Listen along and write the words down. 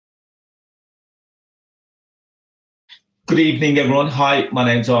Good evening, everyone. Hi, my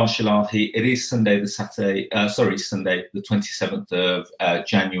name's Arsh Ellahi. It is Sunday, the 27th of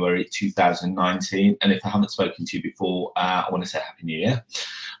January 2019. And if I haven't spoken to you before, I want to say Happy New Year.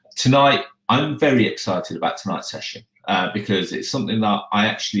 Tonight, I'm very excited about tonight's session because it's something that I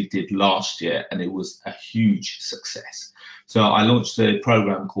actually did last year and it was a huge success. So I launched a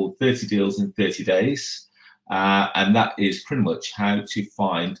program called 30 Deals in 30 Days. And that is pretty much how to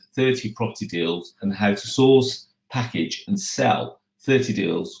find 30 property deals and how to source, package and sell 30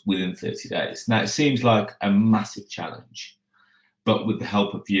 deals within 30 days. Now, it seems like a massive challenge, but with the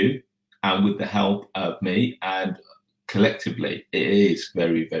help of you and with the help of me and collectively, it is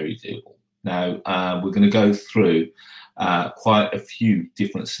very, very doable. Now, we're going to go through quite a few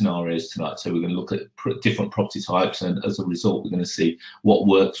different scenarios tonight. So we're going to look at different property types, and as a result, we're going to see what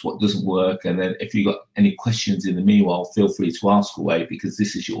works, what doesn't work. And then if you've got any questions in the meanwhile, feel free to ask away because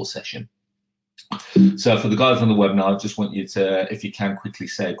this is your session. So for the guys on the webinar, I just want you to, if you can, quickly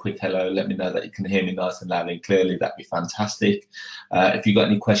say a quick hello. Let me know that you can hear me nice and loud and clearly. That'd be fantastic. If you've got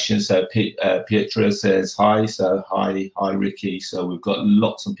any questions, so Pietra says hi. So hi Ricky. So we've got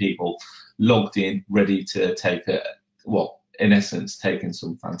lots of people logged in, ready to take well, in essence, taking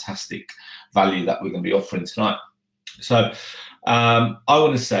some fantastic value that we're going to be offering tonight. So I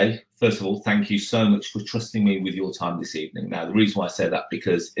want to say, first of all, thank you so much for trusting me with your time this evening. Now, the reason why I say that,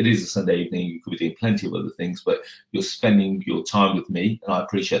 because it is a Sunday evening, you could be doing plenty of other things, but you're spending your time with me, and I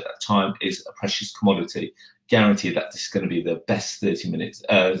appreciate that. Time is a precious commodity. Guarantee that this is going to be the best 30 minutes,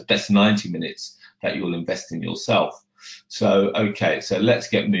 best 90 minutes that you'll invest in yourself. So, okay, so let's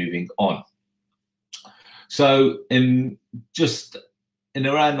get moving on. So in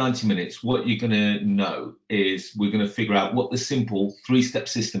around 90 minutes, what you're going to know is we're going to figure out what the simple three-step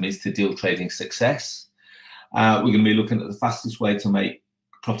system is to deal trading success. We're going to be looking at the fastest way to make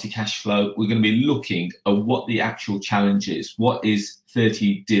property cash flow. We're going to be looking at what the actual challenge is. What is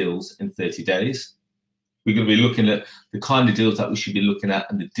 30 deals in 30 days? We're going to be looking at the kind of deals that we should be looking at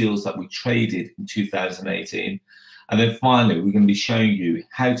and the deals that we traded in 2018. And then finally, we're going to be showing you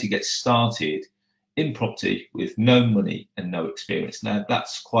how to get started in property with no money and no experience. Now,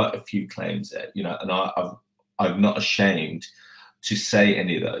 that's quite a few claims there, you know, and I'm not ashamed to say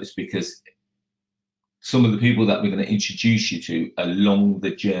any of those because some of the people that we're going to introduce you to along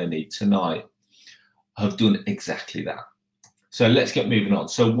the journey tonight have done exactly that. So let's get moving on.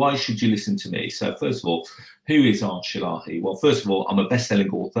 So why should you listen to me? So first of all, who is Arsh Ellahi? Well, first of all, I'm a best-selling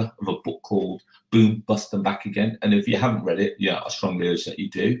author of a book called Boom, Bust and Back Again. And if you haven't read it, yeah, I strongly urge that you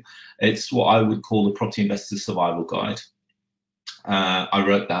do. It's what I would call the Property Investor's Survival Guide. I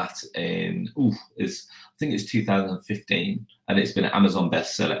wrote that in, I think it's 2015, and it's been an Amazon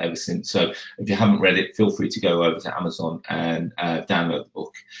bestseller ever since. So if you haven't read it, feel free to go over to Amazon and download the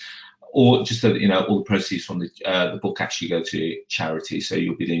book. Or just so that you know, all the proceeds from the book actually go to charity, so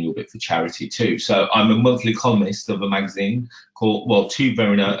you'll be doing your bit for charity too. So I'm a monthly columnist of a magazine called, well, two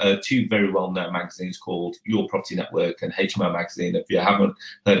very well-known magazines called Your Property Network and HMO Magazine. If you haven't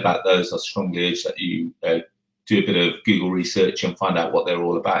heard about those, I strongly urge that you do a bit of Google research and find out what they're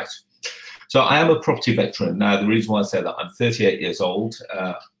all about. So I am a property veteran. Now, the reason why I say that, I'm 38 years old.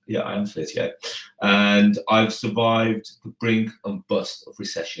 Yeah, I am 38. And I've survived the brink and bust of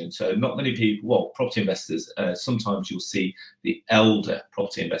recession. So not many people, well, property investors, sometimes you'll see the elder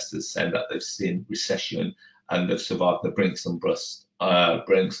property investors saying that they've seen recession and they've survived the brinks of bust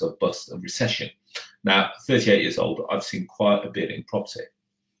of recession. Now, 38 years old, I've seen quite a bit in property.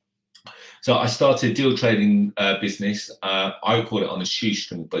 So I started deal trading business. I call it on a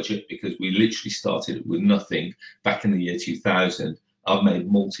shoestring budget because we literally started with nothing back in the year 2000. I've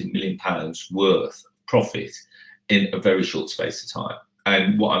made multi-million pounds worth profit in a very short space of time.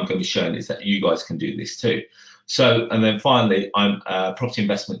 And what I'm going to be showing is that you guys can do this too. So, and then finally, I'm a property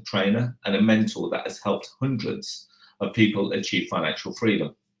investment trainer and a mentor that has helped hundreds of people achieve financial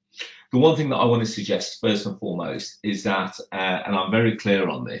freedom. The one thing that I want to suggest first and foremost is that, and I'm very clear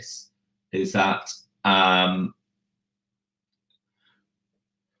on this, is that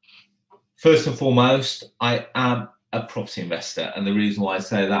first and foremost, I am a property investor, and the reason why I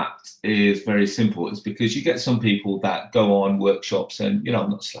say that is very simple. It's because you get some people that go on workshops, and you know, I'm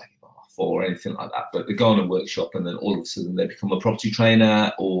not slagging off or anything like that, but they go on a workshop and then all of a sudden they become a property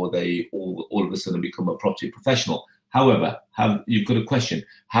trainer, or they all of a sudden become a property professional. However, you've got a question: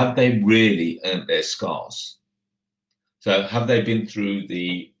 have they really earned their scars? So have they been through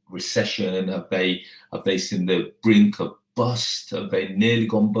the recession? Have they seen the brink of bust? Have they nearly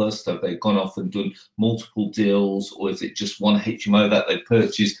gone bust? Have they gone off and done multiple deals? Or is it just one HMO that they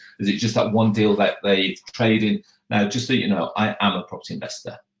purchased? Is it just that one deal that they've traded? Now, just so you know, I am a property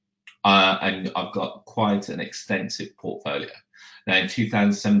investor. and I've got quite an extensive portfolio. Now, in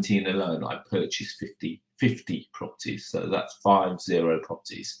 2017 alone, I purchased 50 properties, so that's 50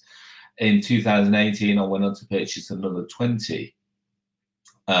 properties. In 2018, I went on to purchase another 20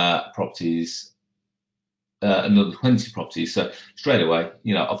 properties, So straight away,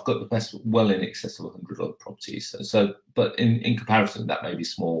 I've got the best, well in excess of 100 odd properties. So but in comparison, that may be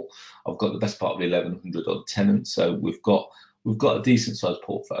small. I've got the best part of 1,100 odd tenants. So we've got a decent sized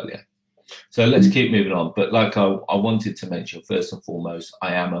portfolio. So let's keep moving on. But like I wanted to mention, first and foremost,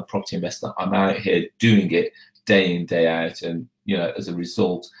 I am a property investor. I'm out here doing it day in, day out. And, as a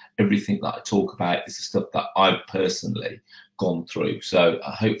result, everything that I talk about is the stuff that I've personally gone through. So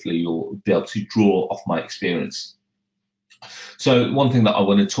hopefully you'll be able to draw off my experience. So one thing that I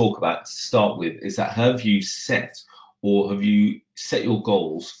want to talk about to start with is that have you set your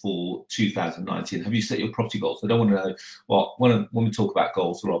goals for 2019? Have you set your property goals? I don't want to know, well, when we talk about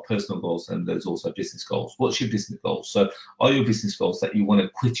goals, there are personal goals and there's also business goals. What's your business goals? So are your business goals that you want to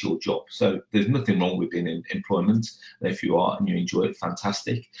quit your job? So there's nothing wrong with being in employment. If you are and you enjoy it,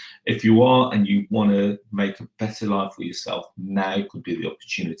 fantastic. If you are and you want to make a better life for yourself, now could be the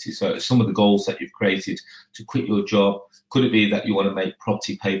opportunity. So some of the goals that you've created to quit your job, could it be that you want to make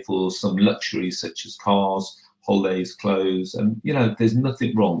property pay for some luxuries such as cars, holidays, clothes, and there's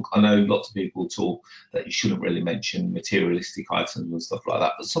nothing wrong. I know lots of people talk that you shouldn't really mention materialistic items and stuff like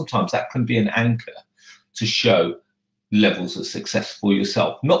that, but sometimes that can be an anchor to show levels of success for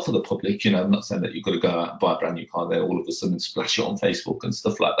yourself, not for the public. I'm not saying that you've got to go out and buy a brand new car there all of a sudden splash it on Facebook and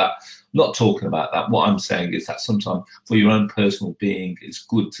stuff like that. I'm not talking about that. What I'm saying is that sometimes for your own personal being, it's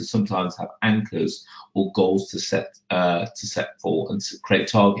good to sometimes have anchors or goals to set for and to create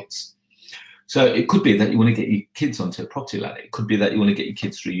targets. So it could be that you want to get your kids onto a property ladder. It could be that you want to get your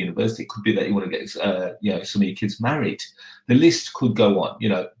kids through university. It could be that you want to get some of your kids married. The list could go on.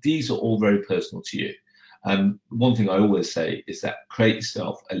 These are all very personal to you. And one thing I always say is that create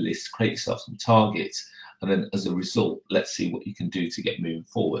yourself a list, create yourself some targets, and then as a result, let's see what you can do to get moving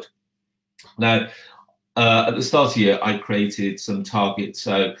forward. Now, at the start of the year, I created some targets.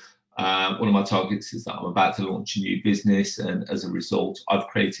 So one of my targets is that I'm about to launch a new business, and as a result, I've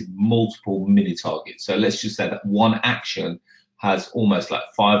created multiple mini targets. So let's just say that one action has almost like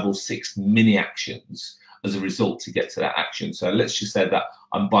 5 or 6 mini actions as a result to get to that action. So let's just say that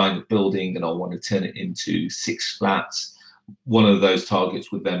I'm buying a building and I want to turn it into 6 flats. One of those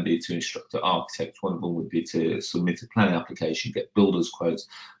targets would then be to instruct an architect. One of them would be to submit a planning application, get builders quotes,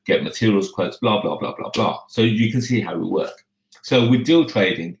 get materials quotes, blah, blah, blah, blah, blah. So you can see how we work. So with deal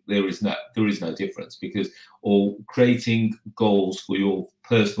trading, there is no difference, because or creating goals for your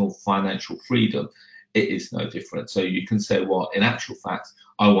personal financial freedom, it is no different. So you can say, well, in actual fact,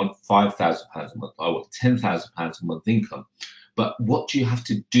 I want £5,000 a month, I want £10,000 a month income. But what do you have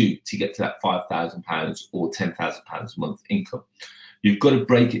to do to get to that £5,000 or £10,000 a month income? You've got to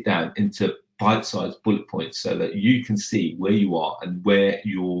break it down into bite-sized bullet points so that you can see where you are and where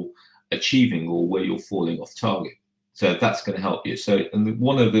you're achieving or where you're falling off target. So that's going to help you. So, and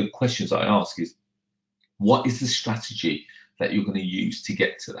one of the questions I ask is, what is the strategy that you're going to use to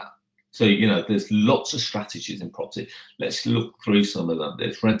get to that? So, there's lots of strategies in property. Let's look through some of them.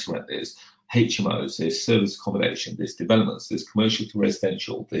 There's rent to rent, there's HMOs, there's service accommodation, there's developments, there's commercial to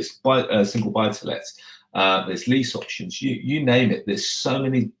residential, there's single buy to lets, there's lease options, you name it. There's so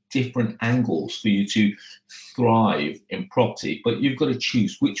many different angles for you to thrive in property, but you've got to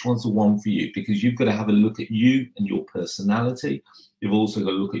choose which one's the one for you, because you've got to have a look at you and your personality. You've also got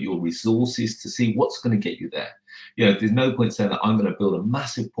to look at your resources to see what's going to get you there. There's no point saying that I'm going to build a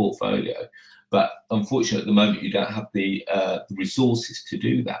massive portfolio, but unfortunately at the moment you don't have the resources to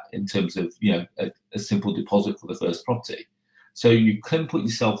do that in terms of a simple deposit for the first property. So you can put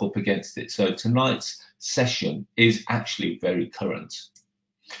yourself up against it. So tonight's session is actually very current.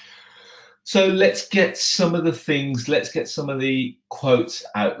 So let's get some of the quotes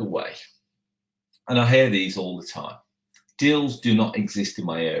out of the way. And I hear these all the time. Deals do not exist in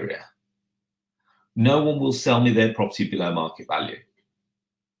my area. No one will sell me their property below market value.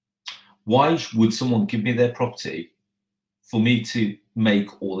 Why would someone give me their property for me to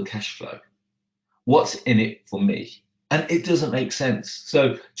make all the cash flow? What's in it for me? And it doesn't make sense.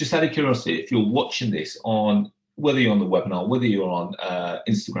 So just out of curiosity, if you're watching this on, whether you're on the webinar, whether you're on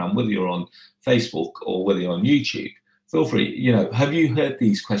Instagram, whether you're on Facebook, or whether you're on YouTube, feel free, have you heard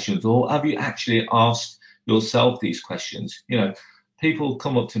these questions, or have you actually asked yourself these questions? People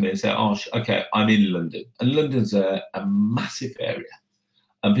come up to me and say, Arsh, okay, I'm in London, and London's a massive area.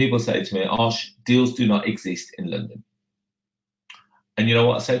 And people say to me, Arsh, deals do not exist in London. And you know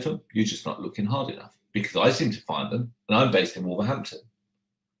what I say to them? You're just not looking hard enough, because I seem to find them, and I'm based in Wolverhampton.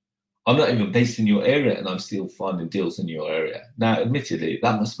 I'm not even based in your area and I'm still finding deals in your area. Now, admittedly,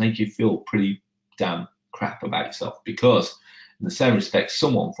 that must make you feel pretty damn crap about yourself, because in the same respect,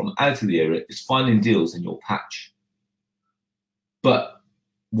 someone from out of the area is finding deals in your patch. But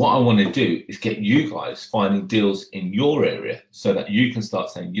what I want to do is get you guys finding deals in your area so that you can start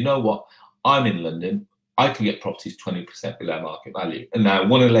saying, you know what, I'm in London, I can get properties 20% below market value. And now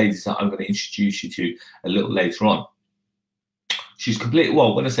one of the ladies that I'm going to introduce you to a little later on, she's completely,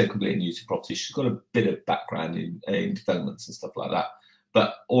 well, when I say completely new to property, she's got a bit of background in developments and stuff like that.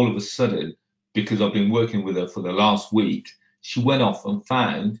 But all of a sudden, because I've been working with her for the last week, she went off and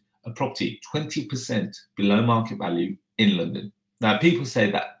found a property 20% below market value in London. Now, people say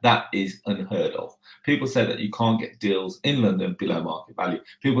that that is unheard of. People say that you can't get deals in London below market value.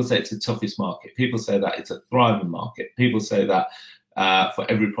 People say it's the toughest market. People say that it's a thriving market. People say that for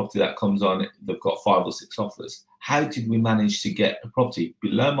every property that comes on, they've got 5 or 6 offers. How did we manage to get a property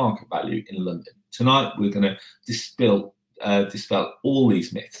below market value in London? Tonight, we're going to dispel all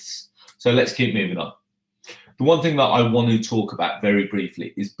these myths. So let's keep moving on. The one thing that I want to talk about very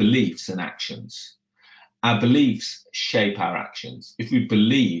briefly is beliefs and actions. Our beliefs shape our actions. If we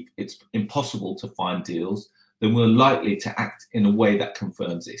believe it's impossible to find deals, then we're likely to act in a way that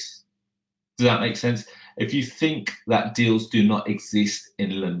confirms this. Does that make sense? If you think that deals do not exist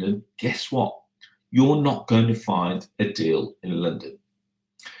in London, guess what? You're not going to find a deal in London.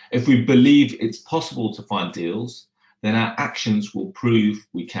 If we believe it's possible to find deals, then our actions will prove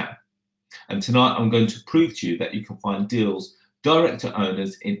we can. And tonight I'm going to prove to you that you can find deals direct to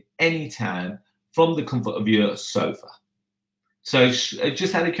owners in any town from the comfort of your sofa. So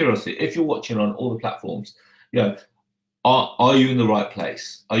just out of curiosity, if you're watching on all the platforms, you know, are you in the right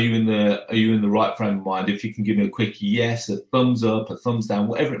place? Are you in the right frame of mind? If you can give me a quick yes, a thumbs up, a thumbs down,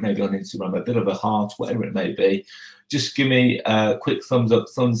 whatever it may be on Instagram, a bit of a heart, whatever it may be, just give me a quick thumbs up,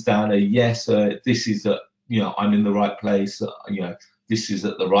 thumbs down, a yes. This is I'm in the right place. This is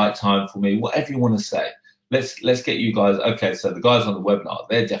at the right time for me. Whatever you want to say. Let's get you guys. Okay, so the guys on the webinar,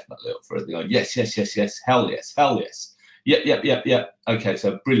 they're definitely up for it. They're going, yes, yes, yes, yes, hell yes, hell yes. Yep. Okay,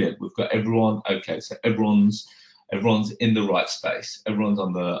 so brilliant. We've got everyone. Okay, so everyone's in the right space. Everyone's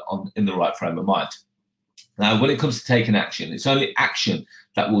in the right frame of mind. Now, when it comes to taking action, it's only action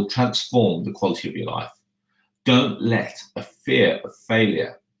that will transform the quality of your life. Don't let a fear of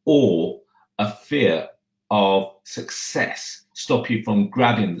failure or a fear of success stop you from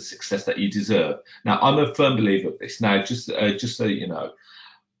grabbing the success that you deserve. Now, I'm a firm believer of this. Now, just so you know,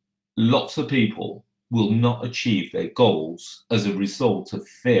 lots of people will not achieve their goals as a result of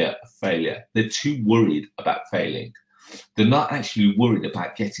fear of failure. They're too worried about failing. They're not actually worried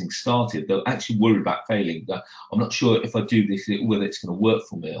about getting started. They're actually worried about failing. I'm not sure if I do this, whether it's going to work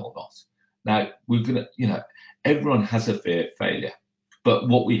for me or not. Now, everyone has a fear of failure. But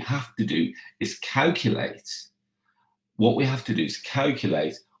what we have to do is calculate. What's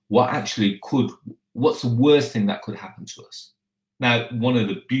the worst thing that could happen to us. Now, one of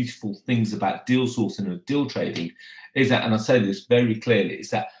the beautiful things about deal sourcing and deal trading is that, and I say this very clearly, is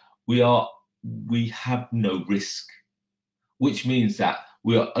that we have no risk, which means that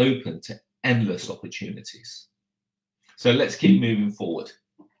we are open to endless opportunities. So let's keep moving forward.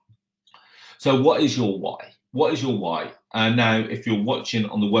 So what is your why? What is your why? And now, if you're watching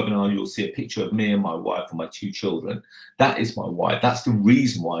on the webinar, you'll see a picture of me and my wife and my 2 children. That is my why. That's the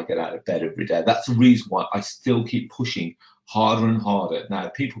reason why I get out of bed every day. That's the reason why I still keep pushing harder and harder. Now,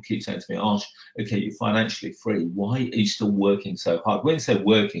 people keep saying to me, Arsh, okay, you're financially free. Why are you still working so hard? When you say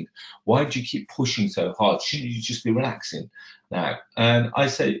working, why do you keep pushing so hard? Shouldn't you just be relaxing now? And I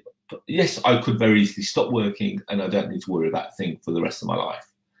say, yes, I could very easily stop working and I don't need to worry about a thing for the rest of my life.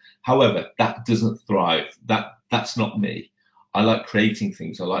 However, that doesn't thrive. That's not me. I like creating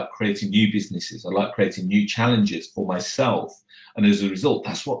things. I like creating new businesses. I like creating new challenges for myself. And as a result,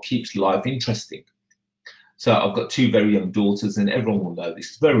 that's what keeps life interesting. So I've got 2 very young daughters, and everyone will know this.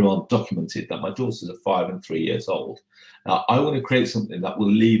 It's very well documented that my daughters are 5 and 3 years old. Now, I want to create something that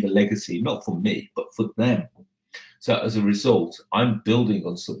will leave a legacy, not for me, but for them. So as a result, I'm building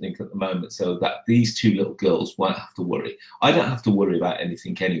on something at the moment so that these 2 little girls won't have to worry. I don't have to worry about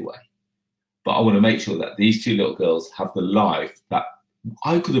anything anyway, but I want to make sure that these 2 little girls have the life that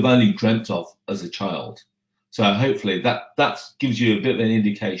I could have only dreamt of as a child. So hopefully that gives you a bit of an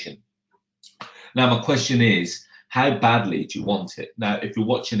indication. Now, my question is, how badly do you want it? Now, if you're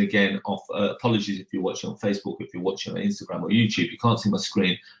watching again apologies if you're watching on Facebook, if you're watching on Instagram or YouTube, you can't see my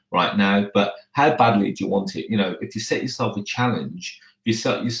screen right now, but how badly do you want it? If you set yourself a challenge, if you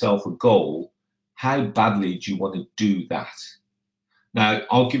set yourself a goal, how badly do you want to do that? Now,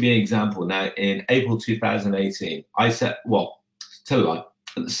 I'll give you an example. Now, in April 2018, tell a lie.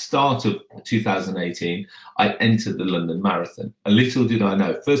 at the start of 2018, I entered the London Marathon. And little did I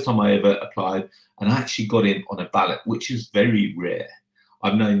know, first time I ever applied, and I actually got in on a ballot, which is very rare.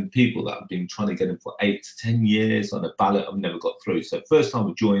 I've known people that have been trying to get in for 8 to 10 years on a ballot. I've never got through. So first time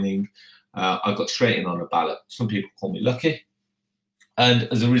of joining, I got straight in on a ballot. Some people call me lucky. And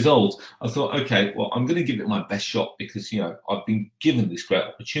as a result, I thought, okay, well, I'm going to give it my best shot because, I've been given this great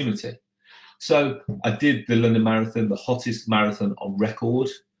opportunity. So I did the London Marathon, the hottest marathon on record,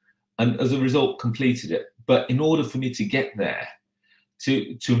 and as a result, completed it. But in order for me to get there,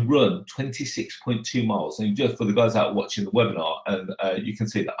 to run 26.2 miles, and just for the guys out watching the webinar, and you can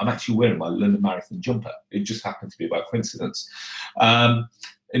see that I'm actually wearing my London Marathon jumper. It just happened to be by coincidence.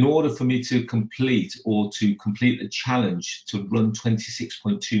 In order for me to complete the challenge to run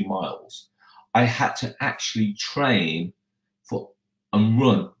 26.2 miles, I had to actually train for and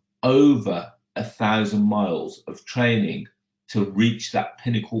run over 1,000 miles of training to reach that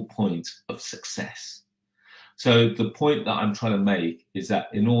pinnacle point of success. So the point that I'm trying to make is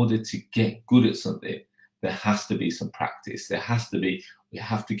that in order to get good at something, there has to be some practice. We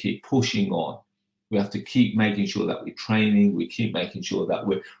have to keep pushing on. We have to keep making sure that we're training. We keep making sure that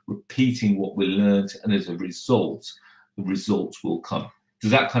we're repeating what we learned. And as a result, the results will come. Does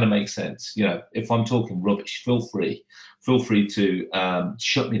that kind of make sense? If I'm talking rubbish, feel free to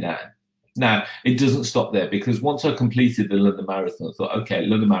shut me down. Now, it doesn't stop there, because once I completed the London Marathon, I thought, okay,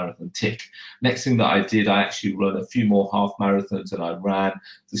 London Marathon, tick. Next thing that I did, I actually ran a few more half marathons, and I ran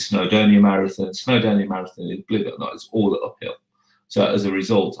the Snowdonia Marathon. Snowdonia Marathon, believe it or not, is all uphill. So as a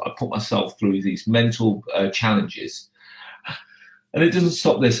result, I put myself through these mental challenges. And it doesn't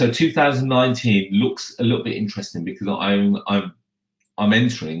stop there. So 2019 looks a little bit interesting, because I'm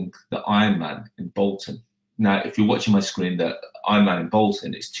entering the Ironman in Bolton. Now, if you're watching my screen, the Ironman in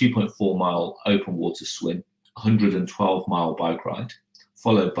Bolton is 2.4 mile open water swim, 112 mile bike ride,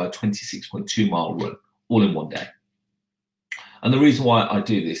 followed by 26.2 mile run, all in one day. And the reason why I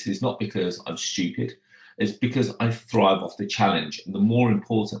do this is not because I'm stupid. It's because I thrive off the challenge. And the more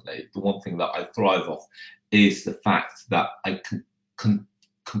importantly, the one thing that I thrive off is the fact that I can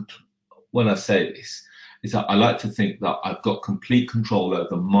when I say this, is that I like to think that I've got complete control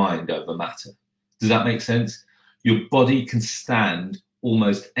over mind over matter. Does that make sense? Your body can stand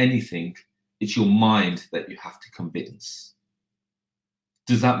almost anything. It's your mind that you have to convince.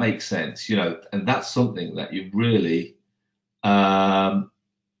 Does that make sense? And that's something that you really,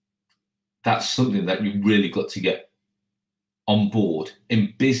 got to get on board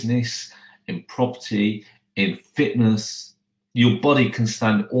in business, in property, in fitness. Your body can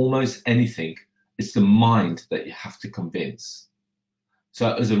stand almost anything. It's the mind that you have to convince.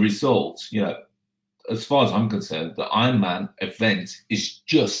 So as a result, as far as I'm concerned, the Ironman event is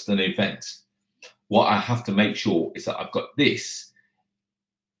just an event. What I have to make sure is that I've got this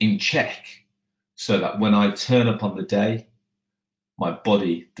in check, so that when I turn up on the day, my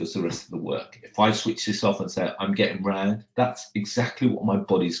body does the rest of the work. If I switch this off and say I'm getting round, that's exactly what my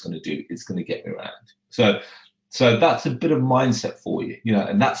body's going to do. It's going to get me round. So that's a bit of mindset for you,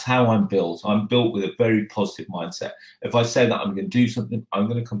 and that's how I'm built. I'm built with a very positive mindset. If I say that I'm going to do something, I'm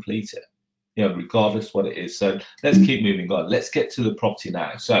going to complete it, regardless what it is. So let's keep moving on. Let's get to the property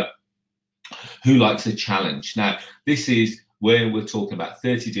now. So who likes a challenge? Now, this is where we're talking about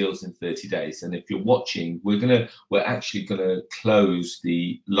 30 deals in 30 days. And if you're watching, we're actually gonna close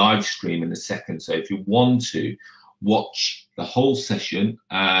the live stream in a second. So if you want to watch the whole session,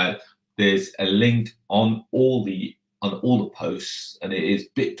 there's a link on all the posts, and it is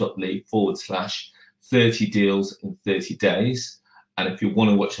bit.ly/30 deals in 30 days. And if you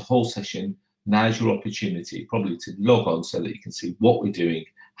want to watch the whole session, now's your opportunity probably to log on, so that you can see what we're doing,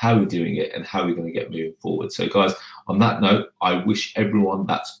 how we're doing it, and how we're going to get moving forward. So guys, on that note, I wish everyone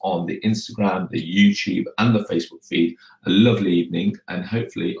that's on the Instagram, the YouTube, and the Facebook feed a lovely evening, and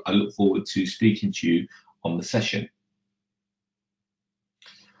hopefully I look forward to speaking to you on the session.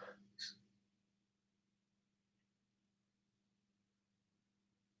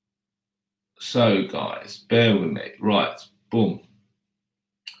 So guys, bear with me. Right, boom.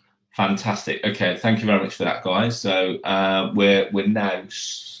 Fantastic. Okay, thank you very much for that, guys. So we're now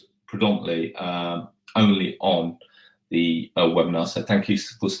predominantly only on the webinar. So thank you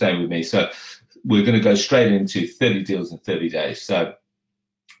for staying with me. So we're going to go straight into 30 deals in 30 days. So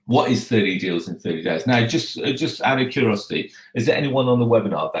what is 30 deals in 30 days? Now, just out of curiosity, is there anyone on the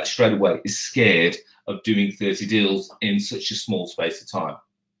webinar that straight away is scared of doing 30 deals in such a small space of time?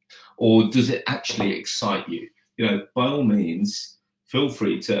 Or does it actually excite you? By all means, feel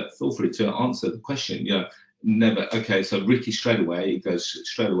free to answer the question. Never. Okay, so Ricky straight away, he goes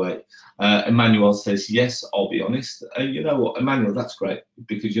straight away. Emmanuel says, yes, I'll be honest. You know what, Emmanuel, that's great,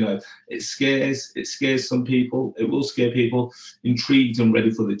 because you know it scares some people. It will scare people. Intrigued and ready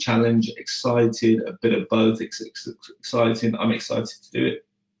for the challenge, excited, a bit of both. Exciting. I'm excited to do it.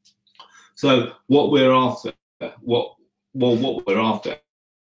 So what we're after, what we're after,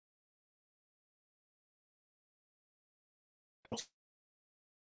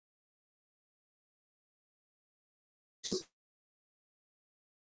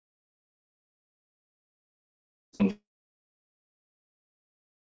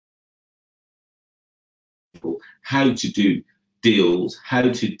 how to do deals, how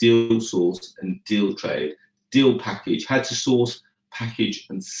to deal source and deal trade, deal package, how to source, package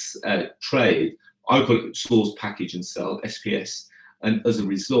and trade. I call it source, package and sell, SPS. And as a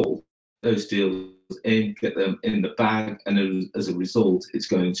result, those deals in, get them in the bag, and as a result, it's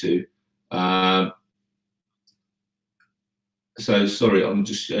going to. So sorry, I'm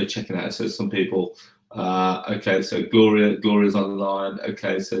just checking out. So some people. Okay, so Gloria's on the line.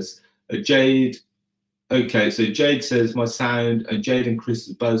 Okay, says Jade. Okay, so Jade says my sound, and Jade and Chris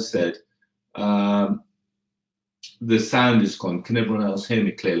have both said um, the sound is gone. Can everyone else hear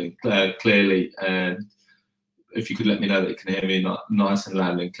me clearly? Clearly, and if you could let me know that you can hear me nice and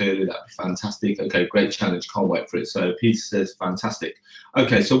loud and clearly, that'd be fantastic. Okay, great challenge. Can't wait for it. So Peter says fantastic.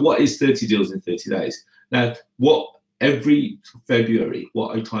 Okay, so what is 30 deals in 30 days? Now, what every February,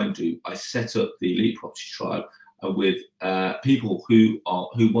 what I try and do, I set up the Elite Property Tribe with people who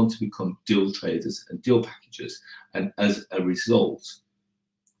want to become deal traders and deal packagers, and as a result,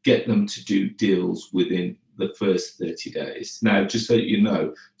 get them to do deals within the first 30 days. Now, just so you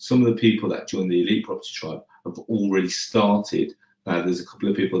know, some of the people that join the Elite Property Tribe have already started. There's a couple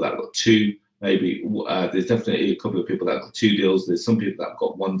of people that have got two, maybe. There's definitely a couple of people that have got two deals. There's some people that have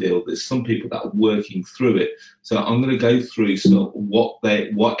got one deal. There's some people that are working through it. So I'm going to go through what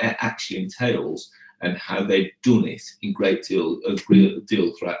it actually entails and how they've done it in great deal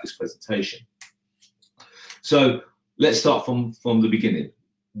throughout this presentation. So let's start from the beginning.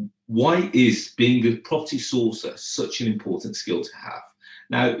 Why is being a property sourcer such an important skill to have?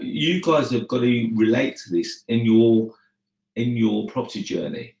 Now, you guys have got to relate to this in your property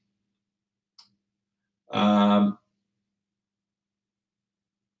journey. And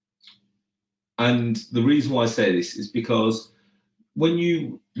the reason why I say this is because when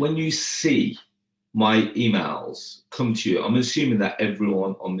you see my emails come to you, I'm assuming that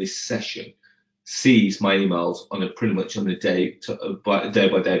everyone on this session sees my emails on a pretty much on a day by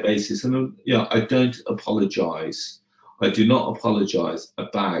day basis, and I don't apologize. I do not apologize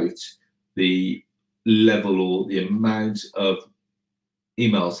about the level or the amount of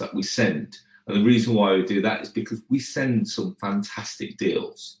emails that we send. And the reason why we do that is because we send some fantastic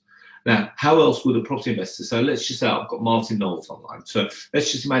deals. Now, how else would a property investor? So let's just say I've got Martin Knowles online. So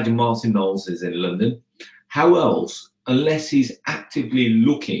let's just imagine Martin Knowles is in London. How else, unless he's actively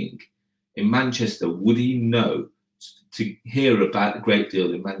looking in Manchester, would he know to hear about the great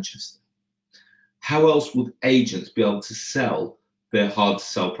deal in Manchester? How else would agents be able to sell their hard to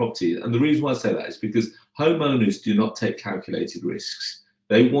sell properties? And the reason why I say that is because homeowners do not take calculated risks.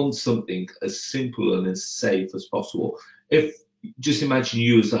 They want something as simple and as safe as possible. If just imagine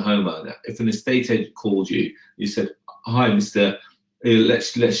you as a homeowner, if an estate agent called you, you said, hi, Mr.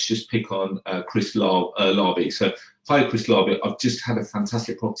 Let's just pick on Chris Larby. So, hi, Chris Larby. I've just had a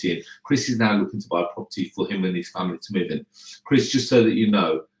fantastic property in. Chris is now looking to buy a property for him and his family to move in. Chris, just so that you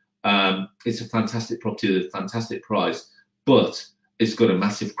know, it's a fantastic property at a fantastic price, but it's got a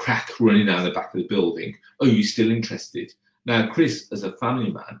massive crack running down the back of the building. Are you still interested? Now, Chris, as a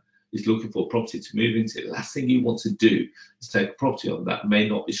family man, is looking for a property to move into. The last thing he wants to do is take a property on that may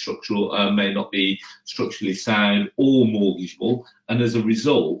not be structurally sound or mortgageable, and as a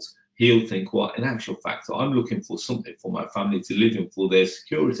result, he'll think, well, in actual fact, I'm looking for something for my family to live in for their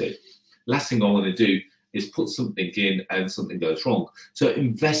security. Last thing I want to do is put something in and something goes wrong. So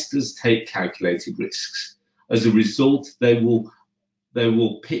investors take calculated risks. As a result, they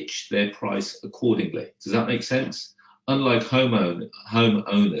will pitch their price accordingly. Does that make sense? Unlike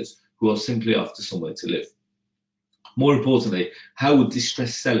homeowners who are simply after somewhere to live. More importantly, how would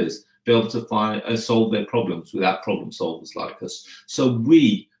distressed sellers be able to solve their problems without problem solvers like us? So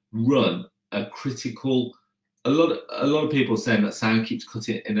we run a critical. A lot of people are saying that sound keeps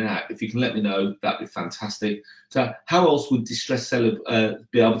cutting in and out. If you can let me know, that'd be fantastic. So how else would distressed sellers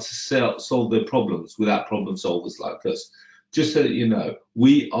be able to solve their problems without problem solvers like us? Just so that you know,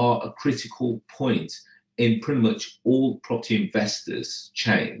 we are a critical point in pretty much all property investors'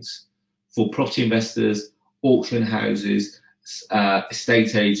 chains. For property investors, auction houses,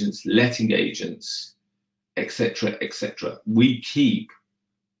 estate agents, letting agents, etc., etc. We keep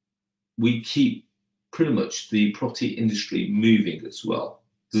pretty much the property industry moving as well.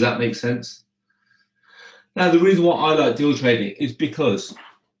 Does that make sense? Now, the reason why I like deal trading is because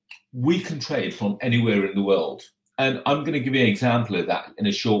we can trade from anywhere in the world. And I'm going to give you an example of that in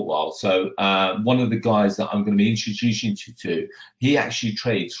a short while. So, one of the guys that I'm going to be introducing you to, he actually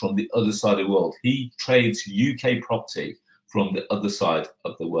trades from the other side of the world. He trades UK property from the other side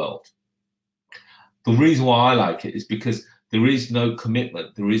of the world. The reason why I like it is because there is no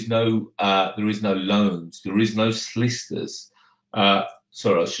commitment, there is no loans, there is no solicitors.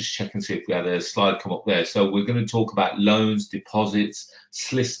 Sorry, I was just checking to see if we had a slide come up there. So we're going to talk about loans, deposits,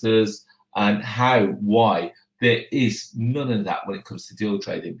 solicitors, and how, why. There is none of that when it comes to deal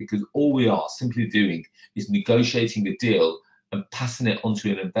trading, because all we are simply doing is negotiating a deal and passing it on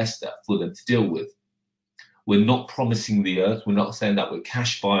to an investor for them to deal with. We're not promising the earth. We're not saying that we're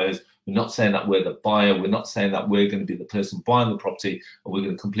cash buyers. We're not saying that we're the buyer. We're not saying that we're going to be the person buying the property and we're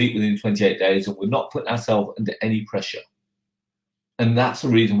going to complete within 28 days. And we're not putting ourselves under any pressure. And that's the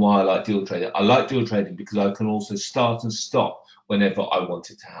reason why I like deal trading. I like deal trading because I can also start and stop whenever I want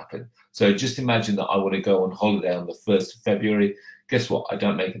it to happen. So just imagine that I want to go on holiday on the 1st of February. Guess what? I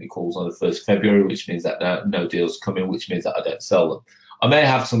don't make any calls on the 1st of February, which means that no deals come in, which means that I don't sell them. I may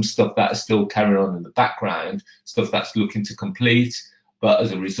have some stuff that is still carrying on in the background, stuff that's looking to complete, but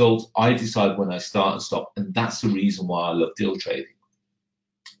as a result, I decide when I start and stop, and that's the reason why I love deal trading.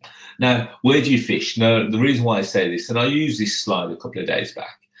 Now, where do you fish? Now, the reason why I say this, and I used this slide a couple of days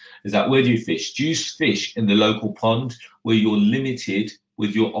back, is that where do you fish? Do you fish in the local pond where you're limited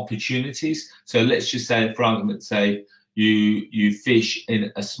with your opportunities? So let's just say, for argument's sake, you fish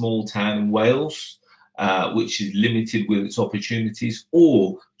in a small town in Wales, which is limited with its opportunities,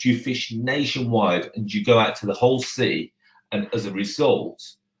 or do you fish nationwide and you go out to the whole sea, and as a result,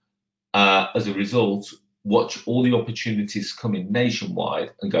 watch all the opportunities come in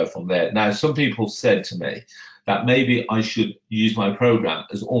nationwide and go from there. Now, some people said to me that maybe I should use my program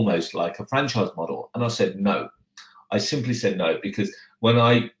as almost like a franchise model, and I said no. I simply said no, because when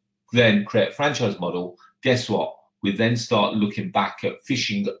I then create a franchise model, guess what? We then start looking back at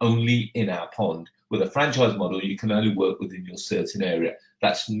fishing only in our pond. With a franchise model, you can only work within your certain area.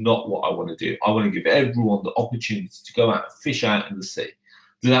 That's not what I want to do. I want to give everyone the opportunity to go out and fish out in the sea.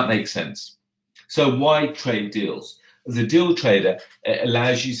 Does that make sense? So why trade deals? As a deal trader, it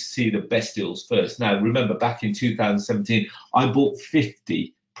allows you to see the best deals first. Now, remember, back in 2017, I bought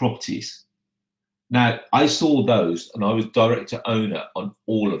 50 properties. Now, I saw those and I was director owner on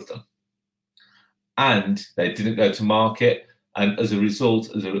all of them. And they didn't go to market. And as a result,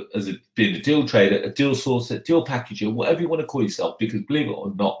 being a deal trader, a deal sourcer, deal packager, whatever you want to call yourself, because believe it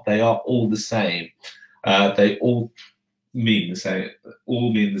or not, they are all the same. They all mean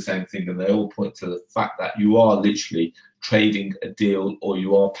the same thing, and they all point to the fact that you are literally trading a deal, or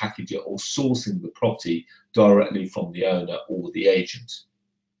you are packaging or sourcing the property directly from the owner or the agent.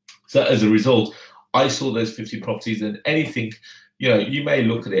 So as a result, I saw those 50 properties, and anything, you may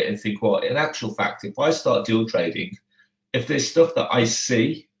look at it and think, well, in actual fact, if I start deal trading, if there's stuff that I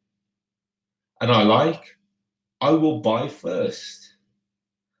see and I like, I will buy first.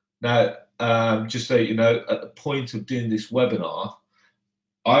 Now, just so you know, at the point of doing this webinar,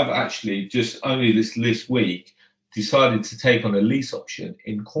 I've actually just only this week decided to take on a lease option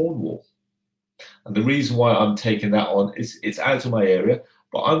in Cornwall. And the reason why I'm taking that on is it's out of my area,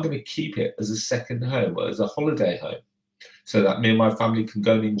 but I'm going to keep it as a second home, or as a holiday home, so that me and my family can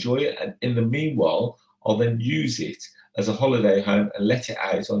go and enjoy it. And in the meanwhile, I'll then use it as a holiday home and let it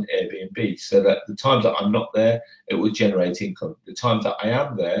out on Airbnb, so that the times that I'm not there, it will generate income. The times that I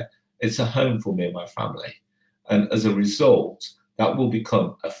am there, it's a home for me and my family. And as a result, that will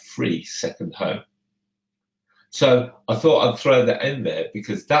become a free second home. So I thought I'd throw that in there,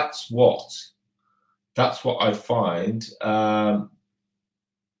 because that's what I find.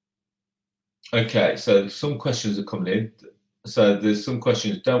 Okay, so some questions are coming in. So there's some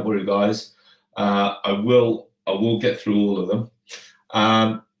questions. Don't worry, guys. I will get through all of them.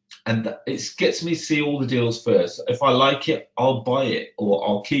 And it gets me to see all the deals first. If I like it, I'll buy it, or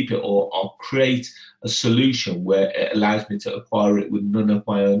I'll keep it, or I'll create a solution where it allows me to acquire it with none of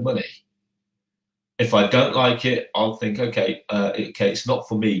my own money. If I don't like it, I'll think, okay, it's not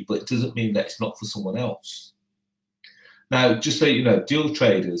for me, but it doesn't mean that it's not for someone else. Now, just so you know, deal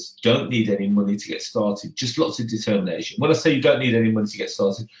traders don't need any money to get started, just lots of determination. When I say you don't need any money to get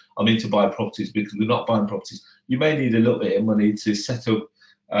started, I mean to buy properties, because we're not buying properties. You may need a little bit of money to set up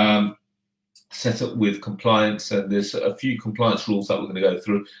with compliance, and there's a few compliance rules that we're going to go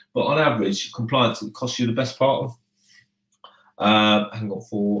through. But on average, compliance will cost you the best part of Hang on,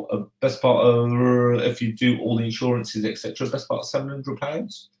 for a best part of, if you do all the insurances, etc., best part of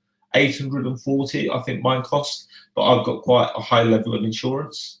 £700, 840, I think mine cost, but I've got quite a high level of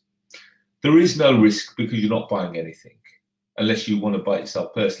insurance. There is no risk because you're not buying anything unless you want to buy it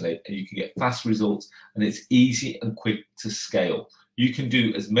yourself personally, and you can get fast results, and it's easy and quick to scale. You can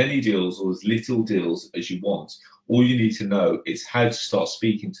do as many deals or as little deals as you want. All you need to know is how to start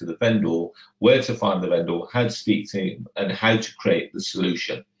speaking to the vendor, where to find the vendor, how to speak to him, and how to create the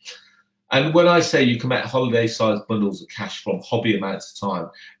solution. And when I say you can make holiday-sized bundles of cash from hobby amounts of time,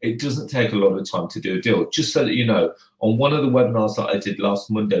 it doesn't take a lot of time to do a deal. Just so that you know, on one of the webinars that I did last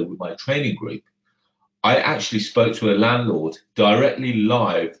Monday with my training group, I actually spoke to a landlord directly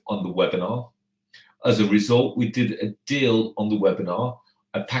live on the webinar. As a result, we did a deal on the webinar.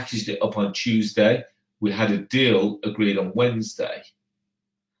 I packaged it up on Tuesday. We had a deal agreed on Wednesday.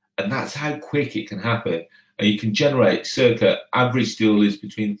 And that's how quick it can happen. And you can generate circa, average deal is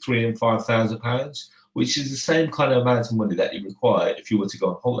between £3,000 and £5,000, which is the same kind of amount of money that you require if you were to go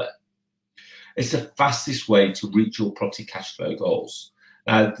on holiday. It's the fastest way to reach your property cash flow goals.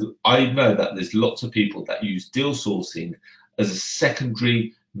 Now, I know that there's lots of people that use deal sourcing as a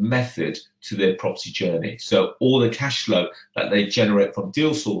secondary method to their property journey. So all the cash flow that they generate from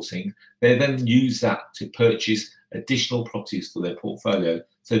deal sourcing, they then use that to purchase additional properties for their portfolio.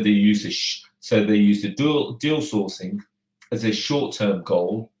 So they use the deal sourcing as a short-term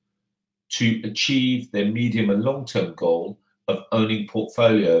goal to achieve their medium and long-term goal of owning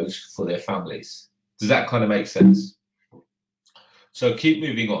portfolios for their families. Does that kind of make sense? So keep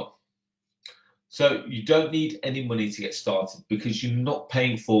moving on. So you don't need any money to get started because you're not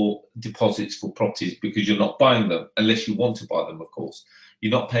paying for deposits for properties because you're not buying them unless you want to buy them, of course.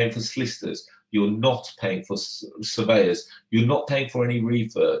 You're not paying for solicitors. You're not paying for surveyors. You're not paying for any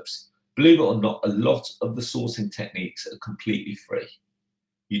refurbs. Believe it or not, a lot of the sourcing techniques are completely free.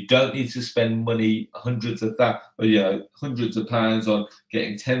 You don't need to spend money, hundreds of pounds on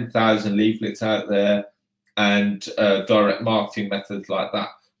getting 10,000 leaflets out there and direct marketing methods like that.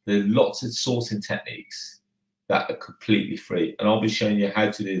 There are lots of sourcing techniques that are completely free, and I'll be showing you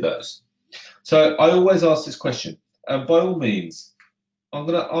how to do those. So I always ask this question, and by all means, I'm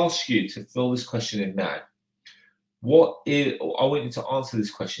going to ask you to fill this question in now. I want you to answer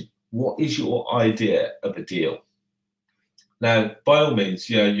this question. What is your idea of a deal? Now, by all means,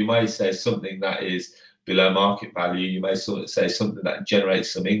 you may say something that is below market value. You may say something that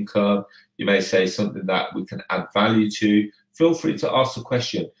generates some income. You may say something that we can add value to. Feel free to ask the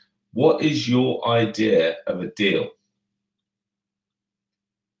question. What is your idea of a deal?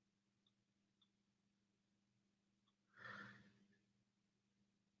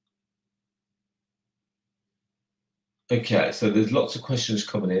 Okay, so there's lots of questions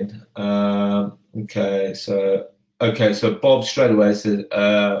coming in. Okay, so Bob straight away says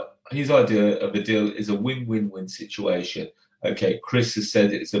his idea of a deal is a win-win-win situation. Okay, Chris has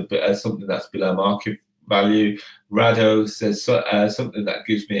said it's something that's below market value. Rado says something that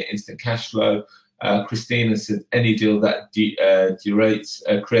gives me an instant cash flow. Christina said any deal that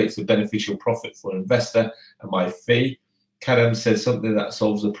creates a beneficial profit for an investor and my fee. Kadam says something that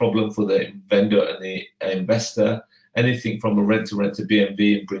solves a problem for the vendor and the investor. Anything from a rent to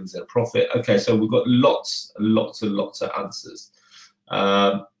B&B and brings in a profit. Okay, so we've got lots and lots of answers.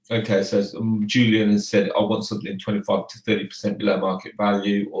 Okay, so Julian has said, I want something 25 to 30% below market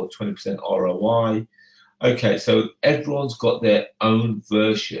value or 20% ROI. Okay, so everyone's got their own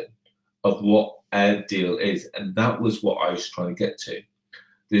version of what a deal is, and that was what I was trying to get to.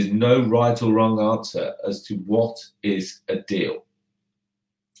 There's no right or wrong answer as to what is a deal.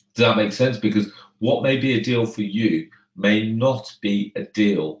 Does that make sense? Because what may be a deal for you may not be a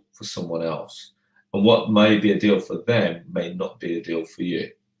deal for someone else. And what may be a deal for them may not be a deal for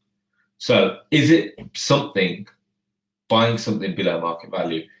you. So is it buying something below market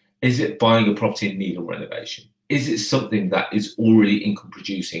value? Is it buying a property in need of renovation? Is it something that is already income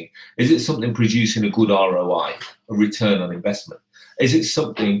producing? Is it something producing a good ROI, a return on investment? Is it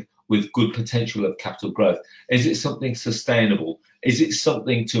something with good potential of capital growth? Is it something sustainable? Is it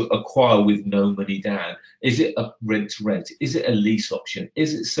something to acquire with no money down? Is it a rent to rent? Is it a lease option?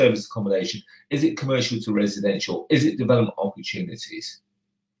 Is it service accommodation? Is it commercial to residential? Is it development opportunities?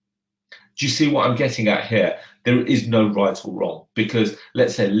 Do you see what I'm getting at here? There is no right or wrong, because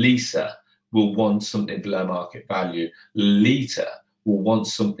let's say Lisa will want something below market value. Lita will want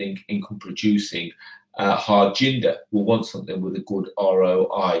something income producing. Harjinder will want something with a good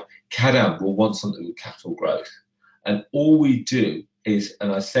ROI. Kadam will want something with capital growth. And all we do is,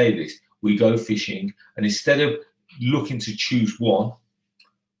 and I say this, we go fishing, and instead of looking to choose one,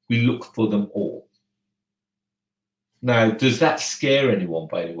 we look for them all. Now, does that scare anyone,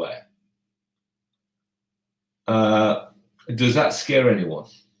 by the way? Does that scare anyone?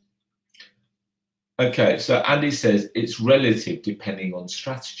 Okay, so Andy says it's relative depending on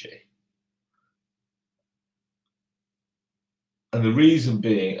strategy. And the reason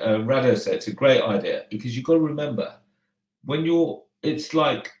being, Rado said it's a great idea because you've got to remember when it's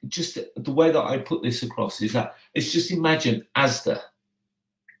like just the way that I put this across is that it's just imagine Asda,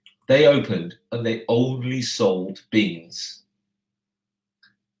 they opened and they only sold beans.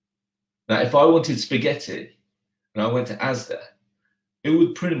 Now, if I wanted spaghetti and I went to Asda, it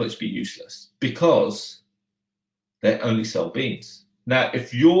would pretty much be useless because they only sell beans. Now,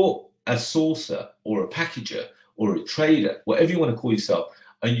 if you're a sourcer or a packager or a trader, whatever you want to call yourself,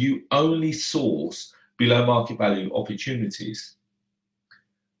 and you only source below market value opportunities,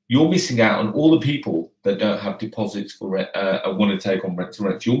 you're missing out on all the people that don't have deposits for want to take on rent to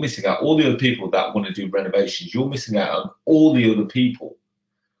rent. You're missing out all the other people that want to do renovations. You're missing out on all the other people.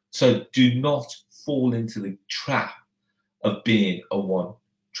 So do not fall into the trap of being a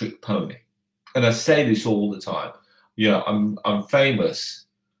one-trick pony. And I say this all the time. I'm famous.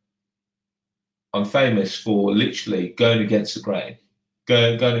 I'm famous for literally going against the grain.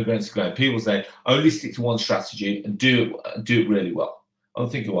 Going against the grain. People say only stick to one strategy and do it really well. I'm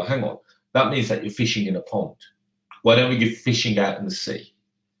thinking, well, hang on. That means that you're fishing in a pond. Why don't we go fishing out in the sea?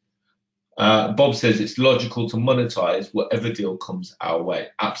 Bob says it's logical to monetize whatever deal comes our way.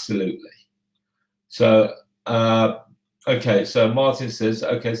 Absolutely. So, okay. So Martin says,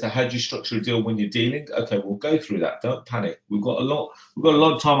 okay. So how do you structure a deal when you're dealing? Okay, we'll go through that. Don't panic. We've got a lot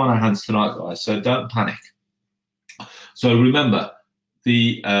of time on our hands tonight, guys. So don't panic. So remember,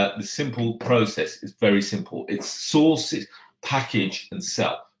 the simple process is very simple. It's source it, package, and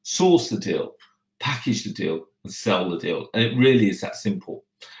sell. Source the deal, package the deal, and sell the deal. And it really is that simple.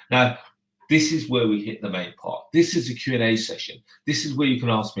 Now, this is where we hit the main part. This is a Q&A session. This is where you can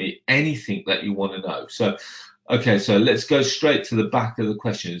ask me anything that you want to know. So, okay, so let's go straight to the back of the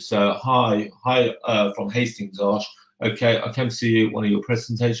question. So, hi from Hastings, Arsh. Okay, I came to see one of your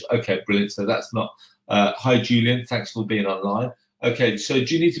presentations. Okay, brilliant. So that's not. Hi, Julian. Thanks for being online. Okay, so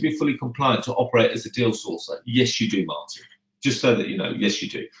do you need to be fully compliant to operate as a deal sourcer? Yes, you do, Martin. Just so that you know, yes, you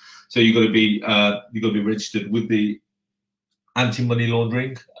do. So you've got to be registered with the anti-money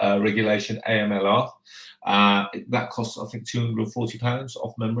laundering regulation, AMLR. That costs, I think, £240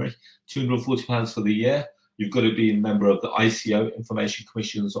 off memory, £240 for the year. You've got to be a member of the ICO, Information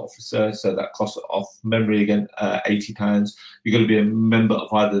Commissions Officer, so that costs off memory again, £80. You've got to be a member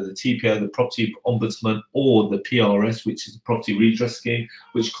of either the TPO, the Property Ombudsman, or the PRS, which is the Property Redress Scheme,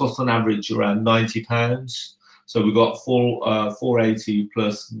 which costs on average around £90. So we've got 480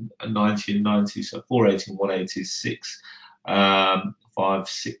 plus 90 and 90, so 480 and 180 is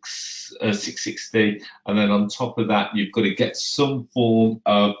 660, and then on top of that you've got to get some form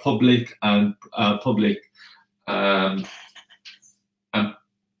of public and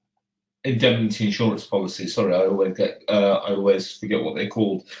indemnity insurance policy. Sorry, I always forget what they're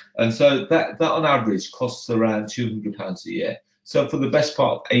called. And so that on average costs around £200 a year. So for the best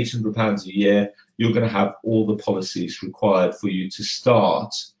part of £800 a year, you're going to have all the policies required for you to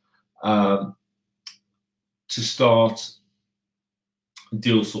start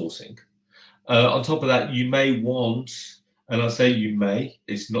deal sourcing. On top of that, you may want, and I say you may,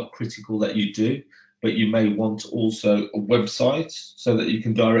 it's not critical that you do, but you may want also a website so that you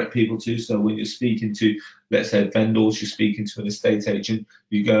can direct people to. So when you're speaking to, let's say, vendors, you're speaking to an estate agent,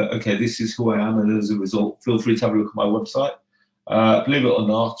 you go, okay, this is who I am, and as a result, feel free to have a look at my website. Believe it or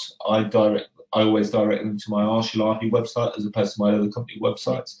not, I always direct them to my Arsh Ellahi website as opposed to my other company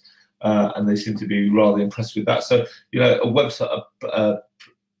websites. And they seem to be rather impressed with that. So, a website, a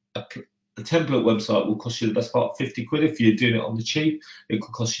template website will cost you the best part of 50 quid. If you're doing it on the cheap, it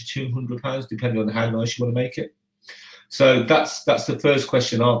could cost you £200, depending on how nice you want to make it. So that's the first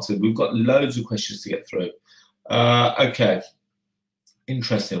question answered. We've got loads of questions to get through. Okay,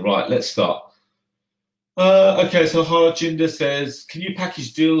 interesting. Right, let's start. Okay, so Harjinder says, can you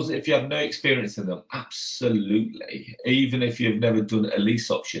package deals if you have no experience in them? Absolutely. Even if you've never done a lease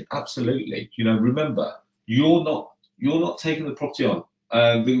option, absolutely. Remember, you're not taking the property on.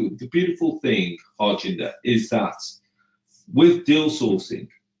 The beautiful thing, Harjinder, is that with deal sourcing,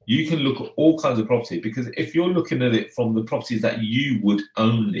 you can look at all kinds of property, because if you're looking at it from the properties that you would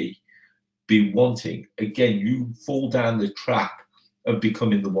only be wanting, again, you fall down the trap of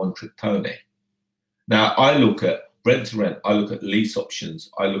becoming the one-trick pony. Now, I look at rent to rent, I look at lease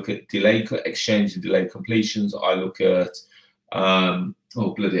options, I look at exchange and delayed completions, I look at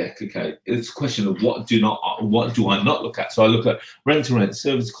Oh bloody heck! Okay, it's a question of what do I not look at? So I look at rent to rent,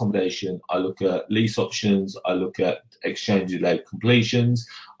 service accommodation. I look at lease options. I look at exchange delayed completions.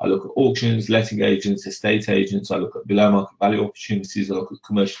 I look at auctions, letting agents, estate agents. I look at below market value opportunities. I look at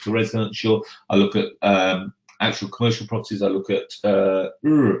commercial to residential. I look at actual commercial properties. I look at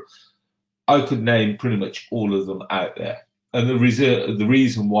I could name pretty much all of them out there. And the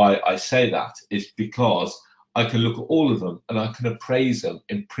reason why I say that is because I can look at all of them and I can appraise them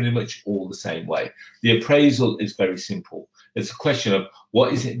in pretty much all the same way. The appraisal is very simple. It's a question of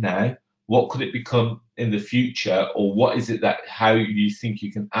what is it now? What could it become in the future? Or what is it that how you think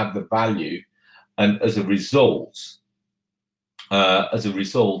you can add the value? And as a result,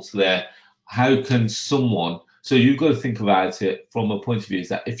 there, how can someone, so you've got to think about it from a point of view is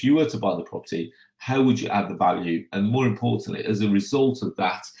that if you were to buy the property, how would you add the value? And more importantly, as a result of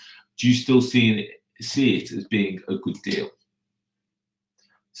that, do you still see it as being a good deal?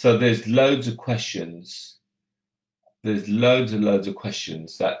 So there's loads of questions. There's loads and loads of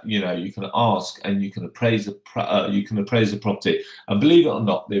questions that you can ask, and you can appraise a property. And believe it or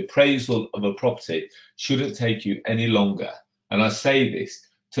not, the appraisal of a property shouldn't take you any longer. And I say this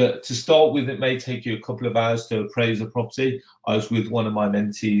to start with, it may take you a couple of hours to appraise a property. I was with one of my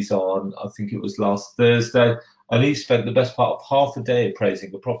mentees on, I think it was last Thursday, and he spent the best part of half a day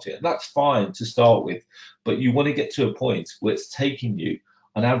appraising a property. And that's fine to start with, but you want to get to a point where it's taking you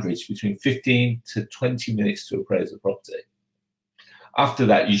on average between 15 to 20 minutes to appraise a property. After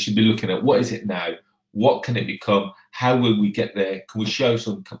that, you should be looking at what is it now? What can it become? How will we get there? Can we show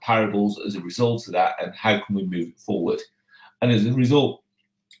some comparables as a result of that? And how can we move it forward? And as a result,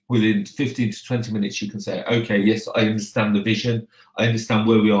 within 15 to 20 minutes, you can say, okay, yes, I understand the vision. I understand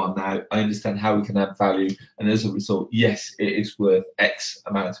where we are now. I understand how we can add value. And as a result, yes, it is worth X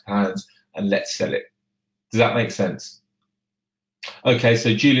amount of pounds, and let's sell it. Does that make sense? Okay,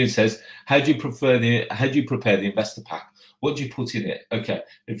 so Julian says, how do you prepare the investor pack? What do you put in it? Okay,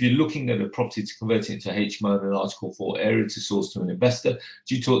 if you're looking at a property to convert it into a HMO in an Article 4 area to source to an investor,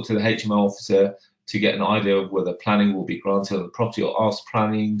 do you talk to the HMO officer to get an idea of whether planning will be granted on the property, or ask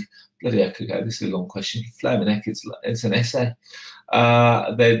planning? Bloody heck, okay, this is a long question. Flaming heck, it's an essay.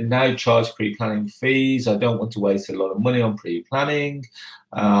 They now charge pre-planning fees. I don't want to waste a lot of money on pre-planning.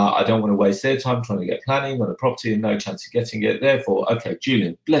 I don't want to waste their time trying to get planning on a property and no chance of getting it. Therefore, okay,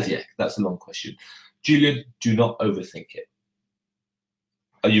 Julian, bloody heck, that's a long question. Julian, do not overthink it.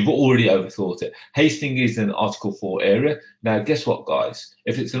 You've already overthought it. Hastings is an Article 4 area. Now, guess what, guys?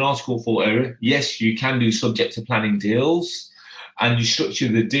 If it's an Article 4 area, yes, you can do subject to planning deals, and you structure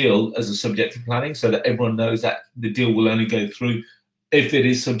the deal as a subject to planning so that everyone knows that the deal will only go through if it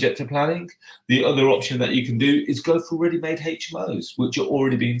is subject to planning. The other option that you can do is go for ready-made HMOs, which are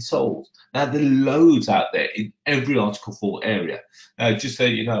already being sold. Now, there are loads out there in every Article 4 area. Just so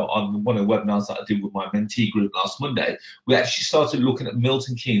you know, on one of the webinars that I did with my mentee group last Monday, we actually started looking at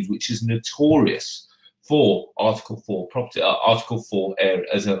Milton Keynes, which is notorious for Article 4 property, Article 4 area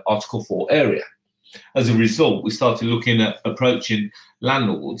as an Article 4 area. As a result, we started looking at approaching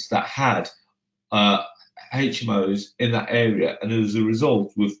landlords that had HMOs in that area, and as a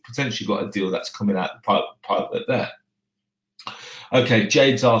result, we've potentially got a deal that's coming out the pipeline there. Okay,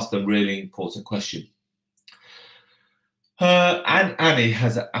 Jade's asked a really important question. And Annie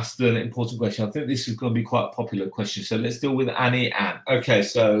has asked an important question. I think this is going to be quite a popular question, so let's deal with Annie Ann. Okay,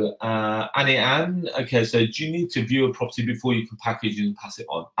 so Annie Ann, okay, so do you need to view a property before you can package and pass it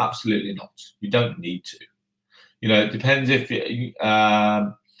on? Absolutely not. You don't need to. It depends if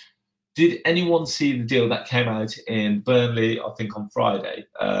did anyone see the deal that came out in Burnley, I think on Friday?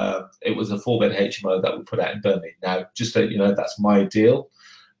 It was a 4-bed HMO that we put out in Burnley. Now, just so you know, that's my deal.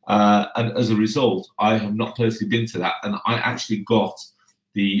 And as a result, I have not personally been to that. And I actually got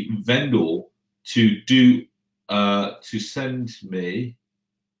the vendor to do, to send me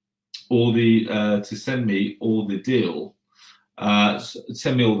all the deal, send me all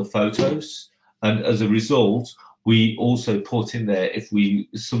the photos. And as a result, we also put in there if we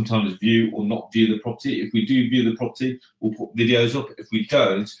sometimes view or not view the property. If we do view the property, we'll put videos up. If we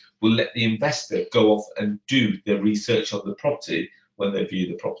don't, we'll let the investor go off and do their research on the property when they view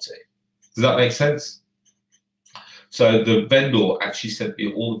the property. Does that make sense? So the vendor actually sent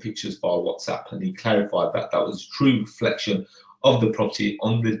me all the pictures via WhatsApp, and he clarified that that was a true reflection of the property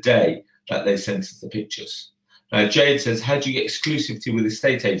on the day that they sent us the pictures. Now, Jade says, how do you get exclusivity with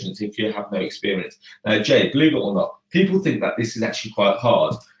estate agents if you have no experience? Now, Jade, believe it or not, people think that this is actually quite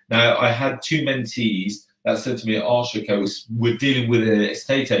hard. Now, I had 2 mentees that said to me, Arsh, okay, we're dealing with an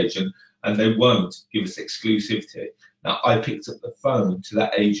estate agent and they won't give us exclusivity. Now, I picked up the phone to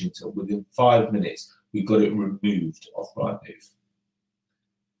that agent, and within 5 minutes, we got it removed off Rightmove.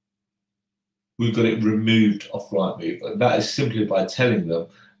 We got it removed off Rightmove, and that is simply by telling them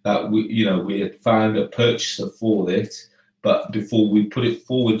that we had found a purchaser for it, but before we put it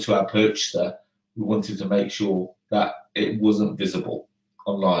forward to our purchaser, we wanted to make sure that it wasn't visible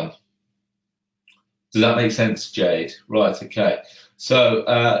online. Does that make sense, Jade? Right, okay.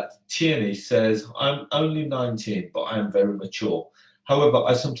 So Tierney says, I'm only 19, but I am very mature. However,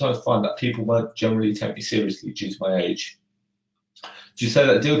 I sometimes find that people won't generally take me seriously due to my age. Do you say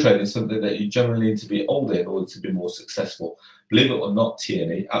that deal trading is something that you generally need to be older in order to be more successful? Believe it or not,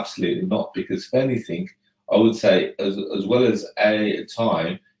 Tierney, absolutely not. Because if anything, I would say as well as a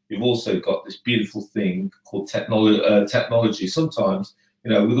time, you've also got this beautiful thing called technology. Sometimes,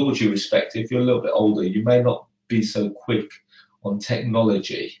 with all due respect, if you're a little bit older, you may not be so quick on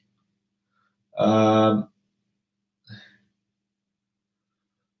technology.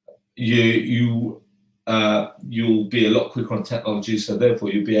 You'll be a lot quicker on technology, so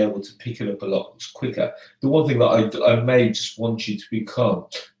therefore you'll be able to pick it up a lot quicker. The one thing that I may just want you to become,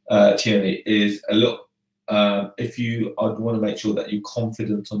 Tierney, is a look. I'd want to make sure that you're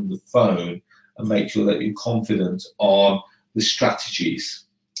confident on the phone and make sure that you're confident on the strategies,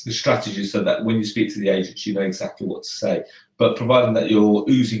 so that when you speak to the agents, you know exactly what to say. But providing that you're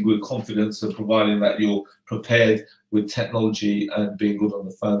oozing with confidence and providing that you're prepared with technology and being good on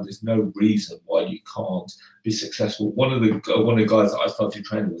the phone, there's no reason why you can't be successful. One of the guys that I started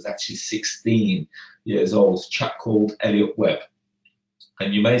training was actually 16 years old, a chap called Elliot Webb.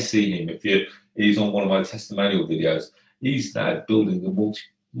 And you may see him he's on one of my testimonial videos. He's now building a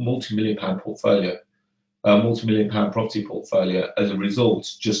multi-million pound portfolio, a multi-million pound property portfolio as a result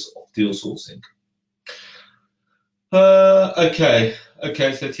just of deal sourcing. Okay.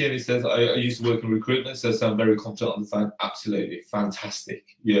 So Tierney says, I used to work in recruitment, so I'm very confident on the phone. Absolutely,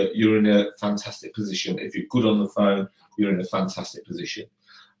 fantastic. You're in a fantastic position. If you're good on the phone, you're in a fantastic position.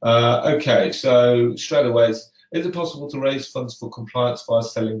 Okay, so straight away, is it possible to raise funds for compliance via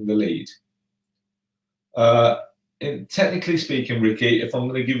selling the lead? Technically speaking, Ricky, if I'm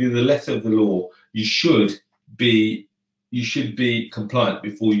going to give you the letter of the law, you should be compliant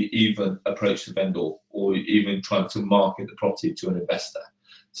before you even approach the vendor or even try to market the property to an investor.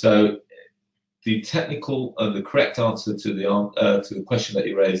 So the technical and the correct answer to the question that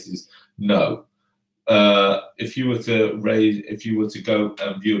you raised is no. If you were to go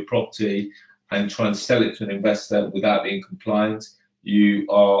and view a property and try and sell it to an investor without being compliant, you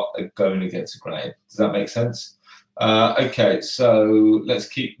are going against the grain. Does that make sense? Okay, so let's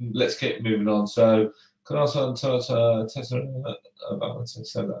keep moving on. So can I also test about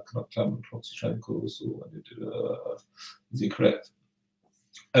say that I cannot claim property trading course or is it correct?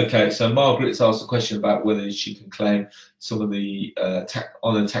 Okay, so Margaret's asked a question about whether she can claim some of the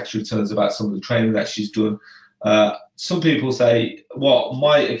tax returns about some of the training that she's done. Some people say, well,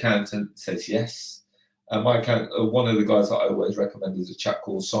 my accountant says yes. One of the guys that I always recommend is a chap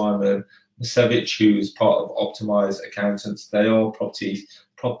called Simon Masevich, who is part of Optimize Accountants. They are property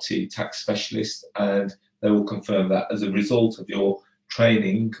tax specialists, and they will confirm that as a result of your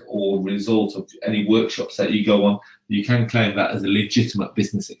training or result of any workshops that you go on, you can claim that as a legitimate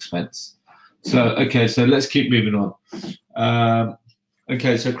business expense. So, okay, so let's keep moving on.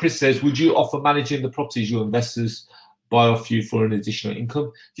 Okay, so Chris says, would you offer managing the properties your investors buy off you for an additional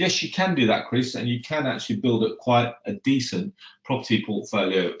income? Yes, you can do that, Chris, and you can actually build up quite a decent property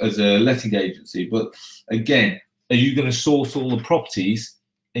portfolio as a letting agency. But again, are you going to source all the properties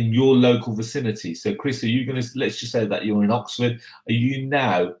in your local vicinity? So Chris, are you going to, let's just say that you're in Oxford, are you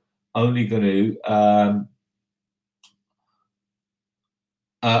now only going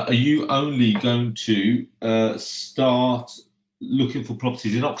to start looking for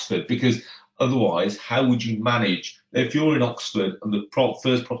properties in Oxford? Because otherwise, how would you manage? If you're in Oxford and the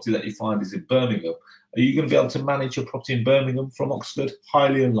first property that you find is in Birmingham, are you going to be able to manage a property in Birmingham from Oxford?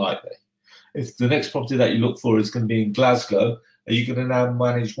 Highly unlikely. If the next property that you look for is going to be in Glasgow, are you going to now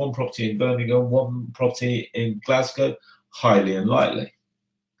manage one property in Birmingham, one property in Glasgow? Highly unlikely.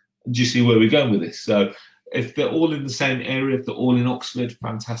 Do you see where we're going with this? So if they're all in the same area, if they're all in Oxford,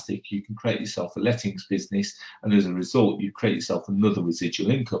 fantastic. You can create yourself a lettings business, and as a result, you create yourself another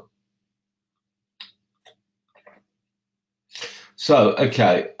residual income. So,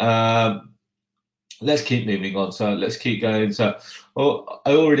 okay, let's keep moving on. So let's keep going. So, I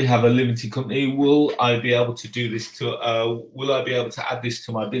already have a limited company. Will I be able to do this will I be able to add this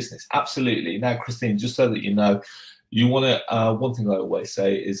to my business? Absolutely. Now, Christine, just so that you know, you want to, one thing I always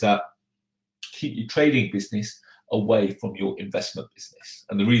say is that keep your trading business away from your investment business.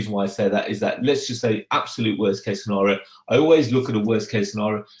 And the reason why I say that is that, let's just say absolute worst case scenario. I always look at a worst case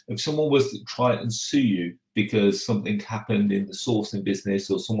scenario. If someone was to try and sue you because something happened in the sourcing business,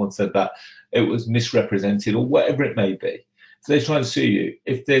 or someone said that it was misrepresented, or whatever it may be, if they try and sue you,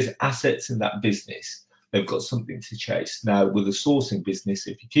 if there's assets in that business, they've got something to chase. Now, with a sourcing business,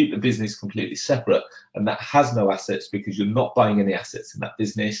 if you keep the business completely separate and that has no assets because you're not buying any assets in that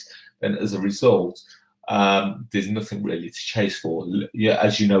business, then as a result, there's nothing really to chase for. Yeah,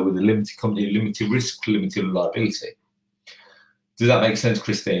 as you know, with a limited company, limited risk, limited liability. Does that make sense,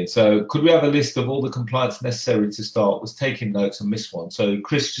 Christine? So could we have a list of all the compliance necessary to start? Was taking notes and missed one. So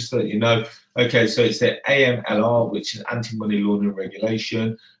Chris, just so that you know, okay, so it's the AMLR, which is Anti-Money Laundering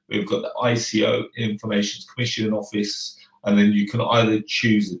Regulation. We've got the ICO, Information Commission Office, and then you can either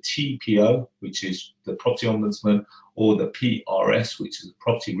choose the TPO, which is the Property Ombudsman, or the PRS, which is the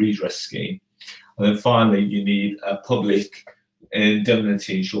Property Redress Scheme. And then finally, you need a public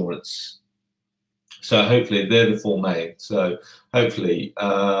indemnity insurance. So hopefully they're the four main. So hopefully,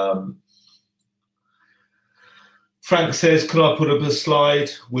 Frank says, can I put up a slide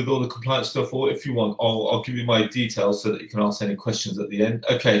with all the compliance stuff? Or if you want, I'll give you my details so that you can ask any questions at the end.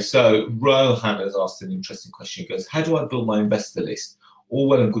 Okay, so Rohan has asked an interesting question. He goes, how do I build my investor list? All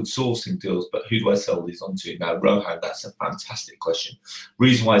well and good sourcing deals, but who do I sell these on to? Now, Rohan, that's a fantastic question.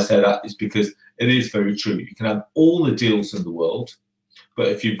 Reason why I say that is because it is very true. You can have all the deals in the world, but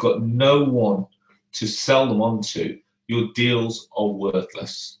if you've got no one to sell them onto, your deals are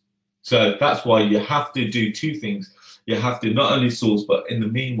worthless. So that's why you have to do two things. You have to not only source, but in the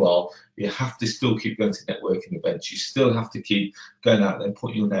meanwhile, you have to still keep going to networking events. You still have to keep going out there,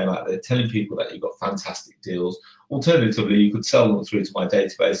 putting your name out there, telling people that you've got fantastic deals. Alternatively, you could sell them through to my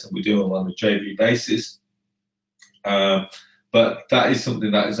database, and we do them on a JV basis. But that is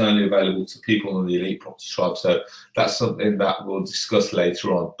something that is only available to people on the Elite Property Tribe. So that's something that we'll discuss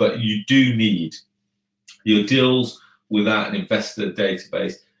later on. But you do need your deals without an investor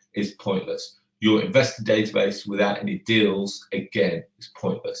database is pointless. Your investor database without any deals, again, is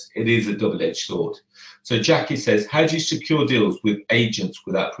pointless. It is a double-edged sword. So Jackie says, how do you secure deals with agents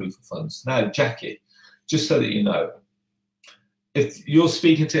without proof of funds? Now, Jackie, just so that you know, if you're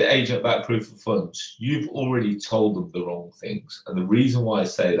speaking to an agent about proof of funds, you've already told them the wrong things. And the reason why I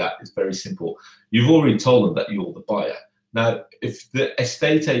say that is very simple. You've already told them that you're the buyer. Now, if the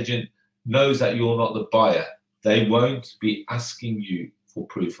estate agent knows that you're not the buyer, they won't be asking you for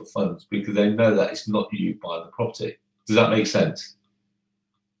proof of funds because they know that it's not you buying the property. Does that make sense?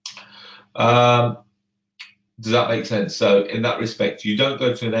 Does that make sense? So in that respect, you don't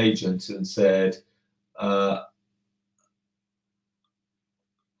go to an agent and said,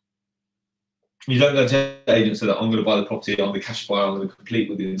 you don't go to agents and say that I'm going to buy the property, I'm the cash buyer, I'm going to complete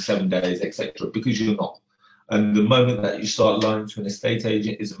within 7 days, etc. Because you're not. And the moment that you start lying to an estate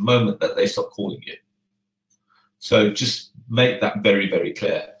agent is the moment that they stop calling you. So just make that very, very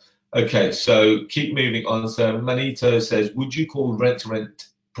clear. Okay, so keep moving on. So Manito says, would you call rent-to-rent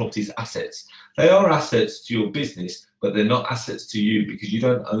properties assets? They are assets to your business, but they're not assets to you because you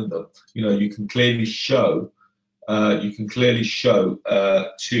don't own them. You know, you can clearly show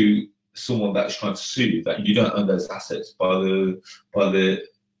to someone that's trying to sue you that you don't own those assets by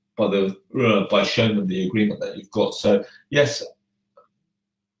showing them the agreement that you've got. So yes,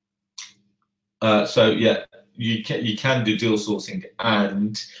 yeah, you can do deal sourcing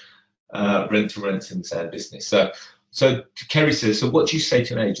and rent to rent in the same business. So Kerry says, so what do you say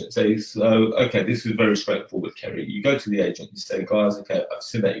to an agent? So okay, this is very straightforward, Kerry. You go to the agent, you say, guys, okay, I've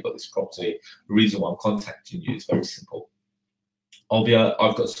seen that you've got this property. The reason why I'm contacting you is very simple.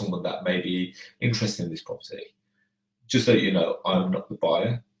 I've got someone that may be interested in this property. Just so you know, I'm not the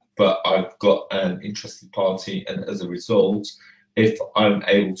buyer, but I've got an interested party, and as a result, if I'm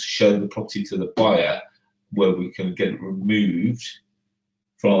able to show the property to the buyer where we can get it removed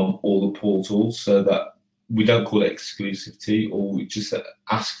from all the portals so that we don't call it exclusivity, or we just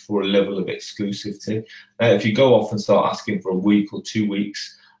ask for a level of exclusivity. Now, if you go off and start asking for a week or 2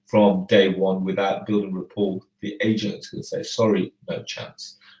 weeks from day one without building rapport, the agent is going to say, sorry, no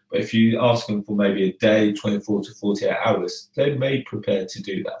chance. But if you ask them for maybe a day, 24 to 48 hours, they may be prepared to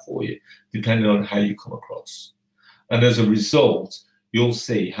do that for you, depending on how you come across. And as a result, you'll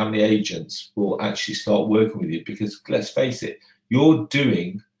see how many agents will actually start working with you because, let's face it, you're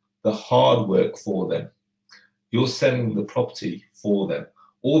doing the hard work for them. You're selling the property for them.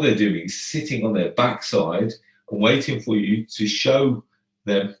 All they're doing is sitting on their backside and waiting for you to show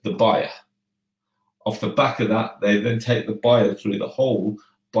them the buyer. Off the back of that, they then take the buyer through the whole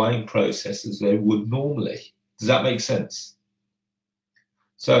buying process as they would normally. Does that make sense?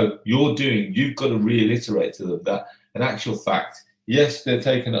 So you've got to reiterate to them that in actual fact, yes, they're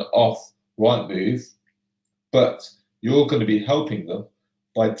taking it off Rightmove, but you're going to be helping them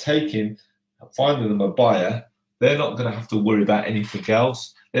by finding them a buyer. They're not going to have to worry about anything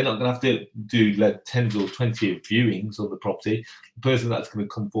else. They're not going to have to do like 10 or 20 viewings on the property. The person that's going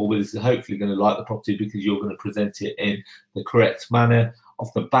to come forward is hopefully going to like the property because you're going to present it in the correct manner.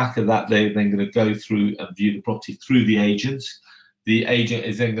 Off the back of that, they're then going to go through and view the property through the agents. The agent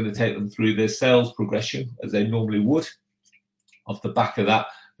is then going to take them through their sales progression as they normally would. Off the back of that,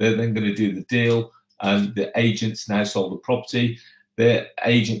 they're then going to do the deal, and the agent's now sold the property. Their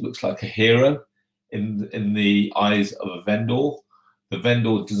agent looks like a hero in the eyes of a vendor. The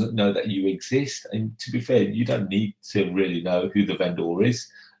vendor doesn't know that you exist, and to be fair, you don't need to really know who the vendor is.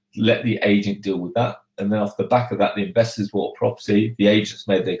 Let the agent deal with that, and then off the back of that, the investors bought property, the agents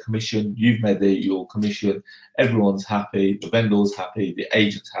made their commission, you've made your commission, everyone's happy, the vendor's happy, the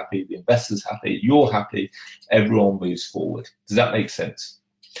agent's happy, the investor's happy, you're happy, everyone moves forward. Does that make sense?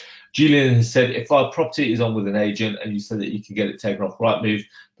 Julian has said, if our property is on with an agent and you said that you can get it taken off Rightmove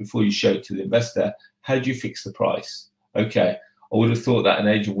before you show it to the investor, how do you fix the price? Okay, I would have thought that an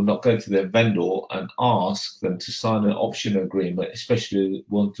agent would not go to their vendor and ask them to sign an option agreement, especially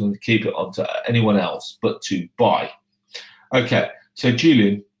wanting to keep it onto anyone else, but to buy. Okay, so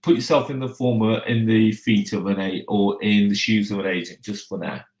Julian, put yourself in the feet of or in the shoes of an agent just for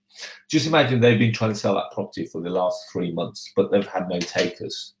now. Just imagine they've been trying to sell that property for the last 3 months, but they've had no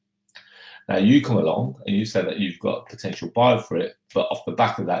takers. Now you come along and you say that you've got a potential buyer for it, but off the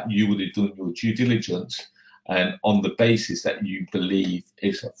back of that, you would have done your due diligence and on the basis that you believe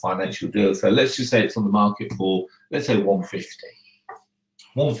it's a financial deal. So let's just say it's on the market for, let's say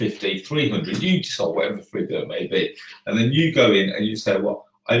 150, 300, you decide whatever figure it may be. And then you go in and you say, well,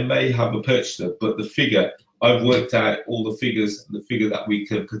 I may have a purchaser, but the figure, I've worked out all the figures, the figure that we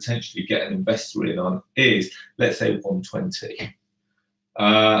could potentially get an investor in on is, let's say 120.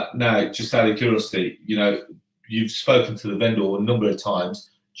 Now, just out of curiosity, you've spoken to the vendor a number of times.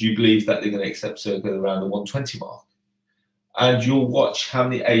 Do you believe that they're going to accept circa around the 120 mark? And you'll watch how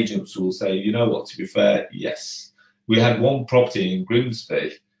many agents will say, you know what, to be fair, yes. We had one property in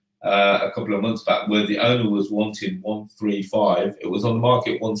Grimsby a couple of months back where the owner was wanting 135. It was on the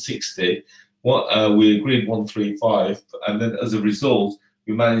market 160. We agreed 135, and then as a result,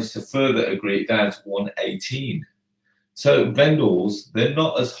 we managed to further agree it down to 118. So vendors, they're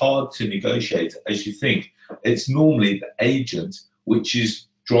not as hard to negotiate as you think. It's normally the agent which is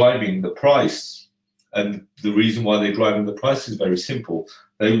driving the price. And the reason why they're driving the price is very simple.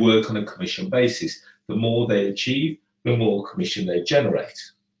 They work on a commission basis. The more they achieve, the more commission they generate.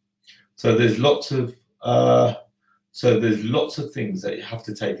 So there's lots of things that you have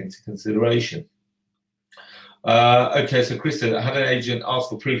to take into consideration. Okay, so Krista, had an agent ask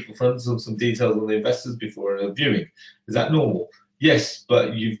for proof of funds and some details on the investors before a viewing. Is that normal? Yes,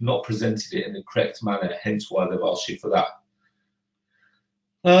 but you've not presented it in the correct manner, hence why they've asked you for that.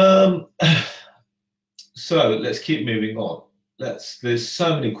 So let's keep moving on. There's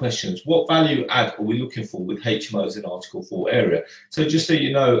so many questions. What value add are we looking for with HMOs in Article 4 area? So just so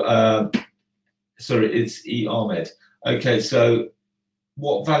you know, sorry, it's E. Ahmed. Okay, so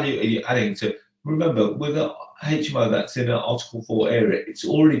what value are you adding to? Remember, with a HMO that's in an Article 4 area, it's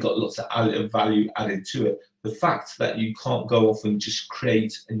already got lots of value added to it. The fact that you can't go off and just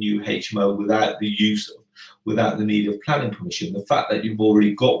create a new HMO without the need of planning permission, the fact that you've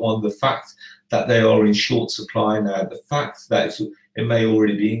already got one, the fact that they are in short supply now, the fact that it may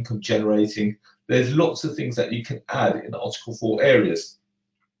already be income generating, there's lots of things that you can add in Article 4 areas.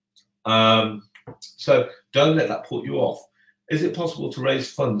 So don't let that put you off. Is it possible to raise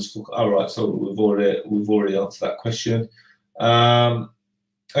funds for? All right, so we've already answered that question.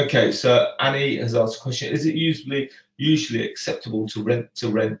 Okay, so Annie has asked a question: is it usually acceptable to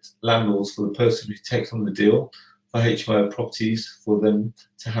rent landlords for the person who takes on the deal for HMO properties for them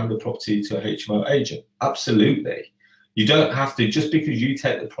to hand the property to a HMO agent? Absolutely. You don't have to, just because you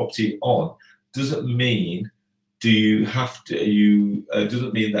take the property on doesn't mean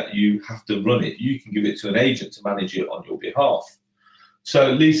doesn't mean that you have to run it. You can give it to an agent to manage it on your behalf.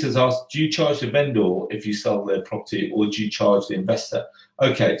 So Lisa's asked, do you charge the vendor if you sell their property, or do you charge the investor?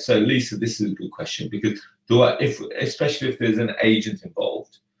 Okay, so Lisa, this is a good question, because especially if there's an agent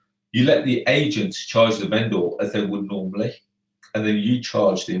involved, you let the agent charge the vendor as they would normally, and then you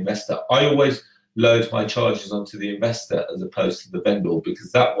charge the investor. I always load my charges onto the investor as opposed to the vendor,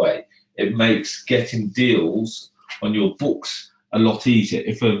 because that way it makes getting deals on your books a lot easier.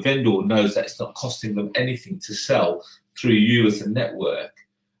 If a vendor knows that it's not costing them anything to sell through you as a network,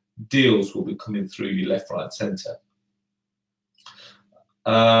 deals will be coming through you left, right, centre.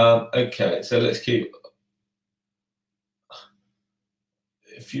 Okay, so let's keep.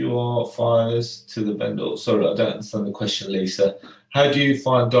 If you are finance to the vendor, sorry, I don't understand the question, Lisa. How do you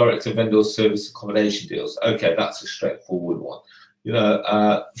find direct to vendor service accommodation deals? Okay, that's a straightforward one.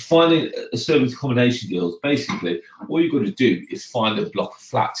 Finding a service accommodation deals, basically, all you've got to do is find a block of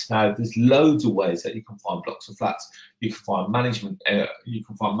flats. Now, there's loads of ways that you can find blocks of flats. You can find management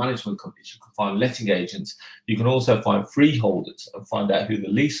companies, you can find letting agents, you can also find freeholders and find out who the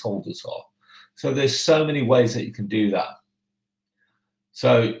leaseholders are. So there's so many ways that you can do that.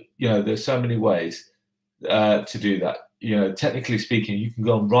 So, there's so many ways to do that. Technically speaking, you can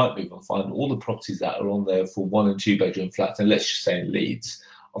go on Rightmove and find all the properties that are on there for 1 and 2 bedroom flats, and let's just say in Leeds.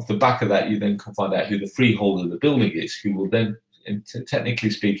 Off the back of that, you then can find out who the freeholder of the building is, who will then, technically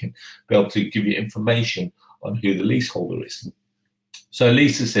speaking, be able to give you information on who the leaseholder is. So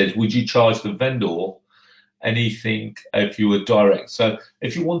Lisa says, would you charge the vendor anything if you were direct? So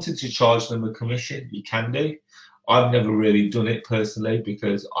if you wanted to charge them a commission, you can do. I've never really done it personally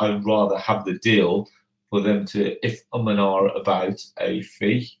because I'd rather have the deal for them to, if and are about a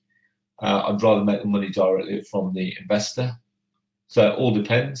fee, I'd rather make the money directly from the investor. So it all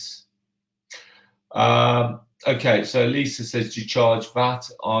depends. Okay, so Lisa says, do you charge VAT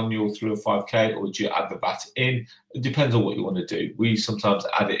on your 3 or 5K or do you add the VAT in? It depends on what you want to do. We sometimes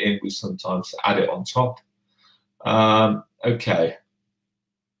add it in, we sometimes add it on top. Okay.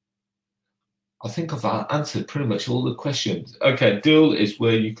 I think I've answered pretty much all the questions. Okay, deal is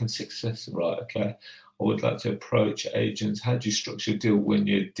where you can success, right? Okay, I would like to approach agents. How do you structure a deal when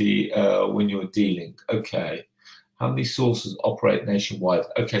you're dealing? Okay, how many sources operate nationwide?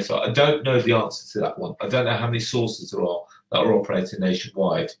 Okay, so I don't know the answer to that one. I don't know how many sources there are that are operating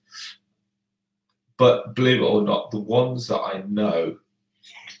nationwide, but believe it or not, the ones that I know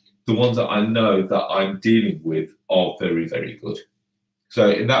that I'm dealing with are very, very good. So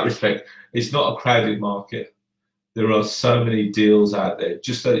in that respect, it's not a crowded market. There are so many deals out there.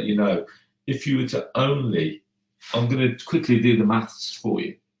 Just so that you know, if you were to only, I'm going to quickly do the maths for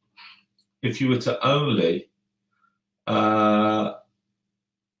you. If you were to only, uh,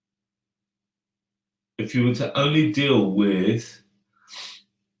 deal with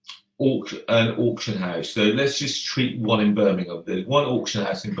an auction house, so let's just treat one in Birmingham. There's one auction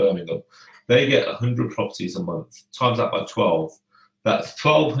house in Birmingham. They get 100 properties a month. Times that by 12. That's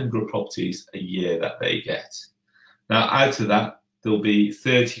 1,200 properties a year that they get. Now, out of that, there'll be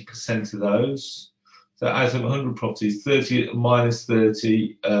 30% of those. So out of 100 properties, 30 minus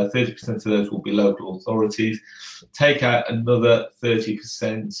 30, 30% of those will be local authorities. Take out another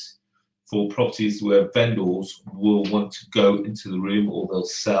 30% for properties where vendors will want to go into the room or they'll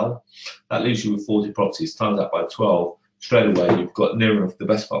sell. That leaves you with 40 properties. Times that by 12. Straight away, you've got near enough the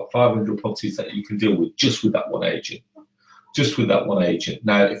best part 500 properties that you can deal with just with that one agent. Just with that one agent.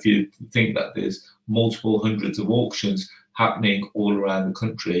 Now, if you think that there's multiple hundreds of auctions happening all around the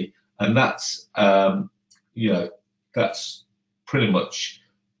country, and that's, that's pretty much,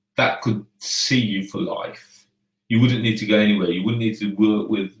 that could see you for life. You wouldn't need to go anywhere. You wouldn't need to work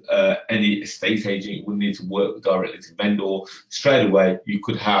with any estate agent. You wouldn't need to work directly to vendor. Straight away, you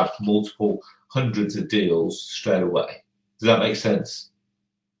could have multiple hundreds of deals straight away. Does that make sense?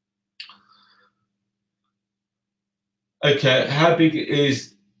 Okay, how big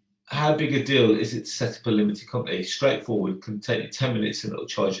a deal is it to set up a limited company? Straightforward, can take you 10 minutes and it'll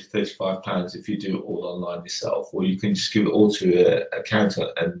charge you £35 if you do it all online yourself, or you can just give it all to an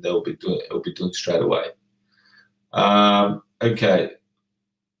accountant and it'll be done straight away. Okay,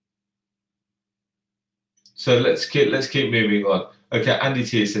 so let's keep moving on. Okay, Andy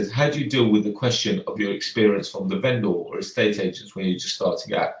T says, how do you deal with the question of your experience from the vendor or estate agents when you're just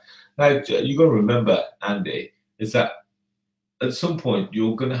starting out? Now, you've got to remember, Andy, is that at some point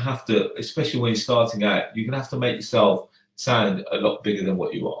you're going to have to, especially when you're starting out, you're going to have to make yourself sound a lot bigger than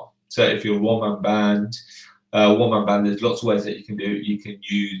what you are. So if you're a one-man band, there's lots of ways that you can do it. You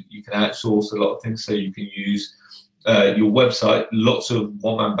can outsource a lot of things. So you can use your website. Lots of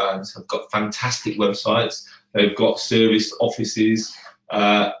one-man bands have got fantastic websites. They've got service offices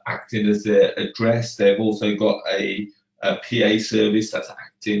acting as their address. They've also got a PA service that's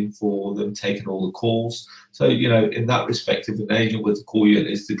acting for them, taking all the calls. So, in that respect, if an agent were to call you,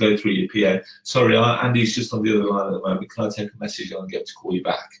 it's to go through your PA. Sorry, Andy's just on the other line at the moment. Can I take a message and get to call you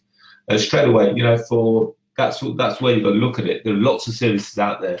back? Straight away, that's where you've got to look at it. There are lots of services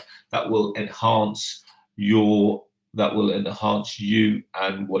out there that will enhance you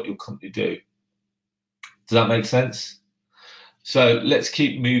and what your company do. Does that make sense? So let's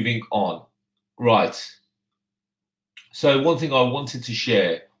keep moving on. Right. So one thing I wanted to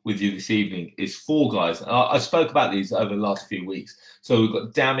share with you this evening is four guys. I spoke about these over the last few weeks. So we've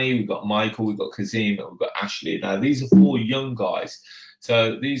got Dami, we've got Michael, we've got Kazim, and we've got Ashley. Now, these are four young guys.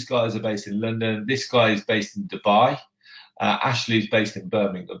 So these guys are based in London. This guy is based in Dubai. Ashley is based in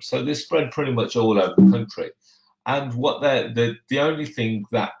Birmingham. So they're spread pretty much all over the country. And what the only thing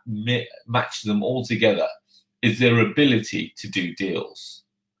that matches them all together is their ability to do deals.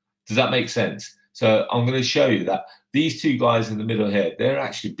 Does that make sense? So I'm going to show you that these two guys in the middle here, they're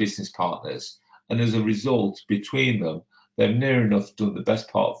actually business partners. And as a result, between them, they've near enough done the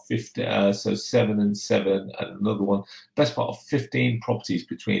best part of 50, so 7 and 7 and another one, best part of 15 properties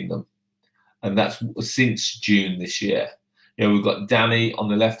between them. And that's since June this year. You know, we've got Danny on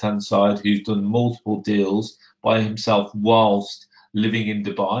the left-hand side who's done multiple deals by himself whilst living in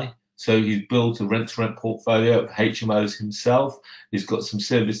Dubai. So he's built a rent-to-rent portfolio of HMOs himself. He's got some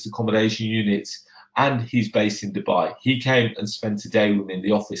serviced accommodation units, and he's based in Dubai. He came and spent a day with me in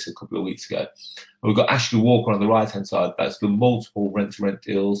the office a couple of weeks ago. And we've got Ashley Walker on the right-hand side that's done multiple rent-to-rent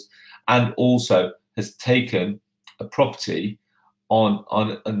deals and also has taken a property on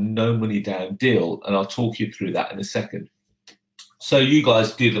a no money down deal. And I'll talk you through that in a second. So you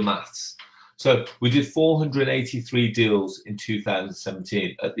guys do the maths. So we did 483 deals in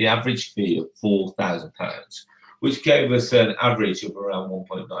 2017 at the average fee of £4,000, which gave us an average of around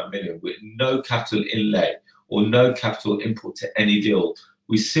 1.9 million with no capital inlay or no capital input to any deal.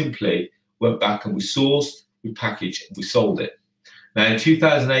 We simply went back and we sourced, we packaged, and we sold it. Now in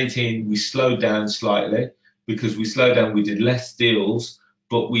 2018, we slowed down slightly because we did less deals,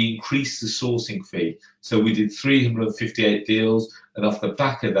 but we increased the sourcing fee. So we did 358 deals, and off the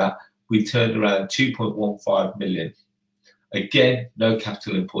back of that, we turned around 2.15 million. Again, no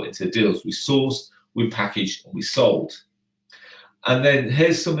capital input into the deals. We sourced, we packaged, and we sold. And then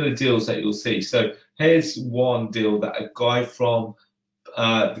here's some of the deals that you'll see. So here's one deal that a guy from,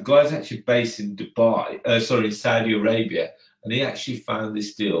 the guy's actually based in Saudi Arabia, and he actually found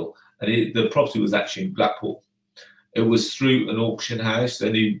this deal, and the property was actually in Blackpool. It was through an auction house,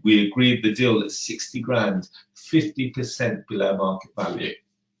 and we agreed the deal at 60 grand, 50% below market value.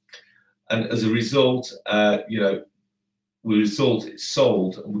 And as a result, it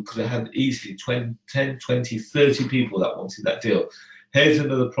sold, and we could have had easily 10, 20, 30 people that wanted that deal. Here's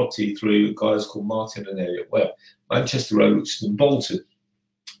another property through guys called Martin and Elliot Webb, Manchester Road, which is in Bolton.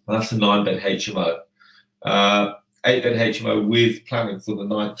 And that's a 9-bed HMO, 8-bed HMO with planning for the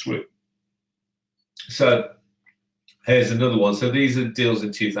 9th room. So here's another one. So these are deals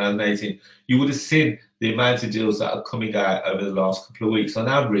in 2018. You would have seen the amount of deals that are coming out over the last couple of weeks. On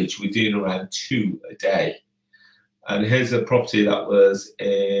average, we're doing around 2 a day. And here's a property that was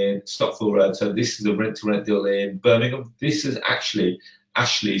in Stockville Road. So this is a rent-to-rent deal in Birmingham. This is actually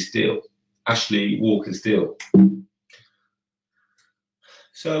Ashley's deal, Ashley Walker's deal.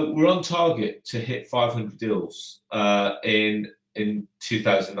 So we're on target to hit 500 deals in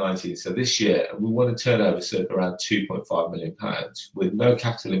 2019, so this year, and we want to turn over circa around £2.5 million with no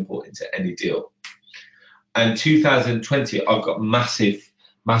capital input into any deal. And 2020, I've got massive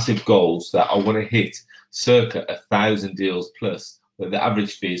goals that I want to hit circa 1,000 deals plus, where the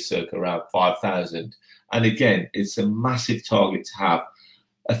average fee is circa around 5,000. And again, it's a massive target to have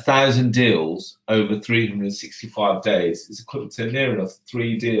 1,000 deals over 365 days. Is equivalent to near enough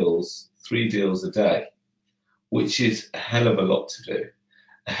 3 deals a day, which is a hell of a lot to do,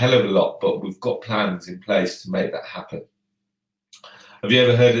 a hell of a lot, but we've got plans in place to make that happen. Have you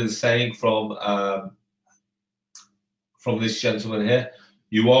ever heard of the saying from this gentleman here?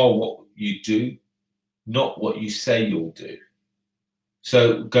 You are what you do, not what you say you'll do.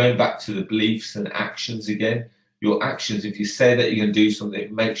 So going back to the beliefs and actions again, your actions, if you say that you're going to do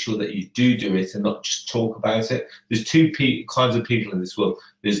something, make sure that you do it and not just talk about it. There's two kinds of people in this world.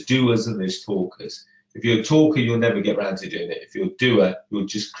 There's doers and there's talkers. If you're a talker, you'll never get around to doing it. If you're a doer, you'll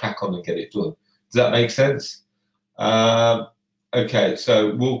just crack on and get it done. Does that make sense? Okay,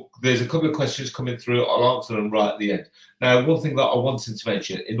 so there's a couple of questions coming through. I'll answer them right at the end. Now, one thing that I wanted to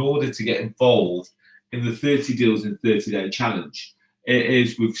mention, in order to get involved in the 30 Deals in 30-Day Challenge,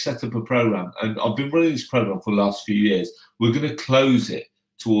 we've set up a program, and I've been running this program for the last few years. We're going to close it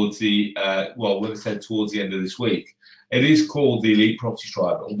towards the, towards the end of this week. It is called the Elite Property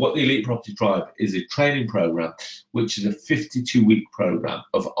Tribe. And what the Elite Property Tribe is a training program, which is a 52-week program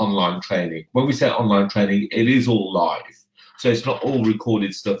of online training. When we say online training, it is all live. So it's not all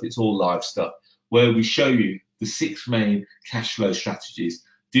recorded stuff, it's all live stuff, where we show you the 6 main cash flow strategies: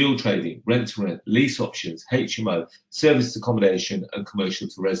 deal trading, rent to rent, lease options, HMO, serviced accommodation, and commercial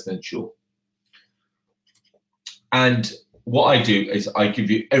to residential. And what I do is I give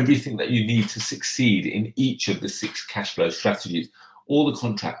you everything that you need to succeed in each of the 6 cash flow strategies. all the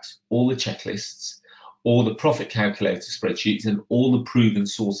contracts, all the checklists, all the profit calculator spreadsheets, and all the proven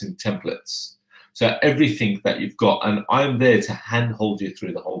sourcing templates. So everything that you've got, and I'm there to handhold you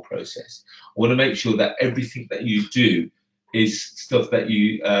through the whole process. I want to make sure that everything that you do is stuff that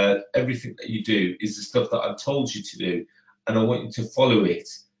you, everything that you do is the stuff that I've told you to do, and I want you to follow it,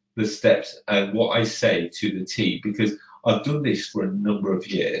 the steps and what I say to the T, because I've done this for a number of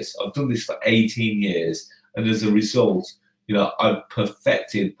years. I've done this for 18 years, and as a result, you know, I've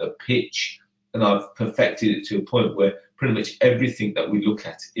perfected the pitch, and I've perfected it to a point where pretty much everything that we look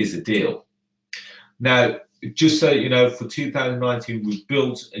at is a deal. Now, just so you know, for 2019, we've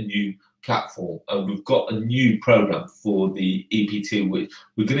built a new platform and we've got a new program for the EPT, which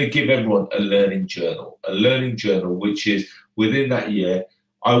we're going to give everyone a learning journal, which is within that year,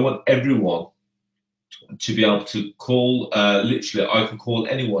 I want everyone to be able to call, literally, I can call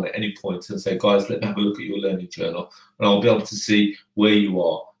anyone at any point and say, guys, let me have a look at your learning journal, and I'll be able to see where you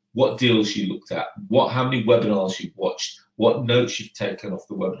are, what deals you looked at, how many webinars you've watched, what notes you've taken off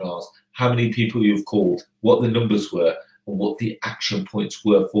the webinars, how many people you've called, what the numbers were, and what the action points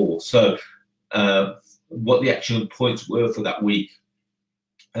were for. So what the action points were for that week.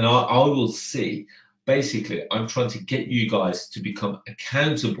 And I will see, basically, I'm trying to get you guys to become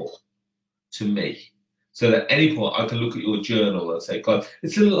accountable to me. So that at any point I can look at your journal and say, God,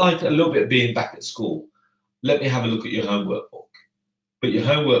 it's like a little bit of being back at school. Let me have a look at your homework book. But your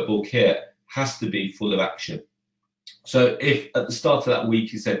homework book here has to be full of action. So if at the start of that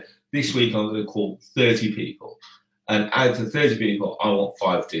week you said, this week I'm going to call 30 people, and out of 30 people, I want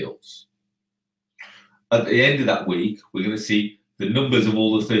 5 deals. At the end of that week, we're going to see the numbers of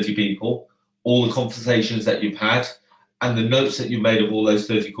all the 30 people, all the conversations that you've had, and the notes that you've made of all those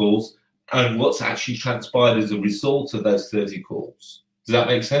 30 calls, and what's actually transpired as a result of those 30 calls. Does that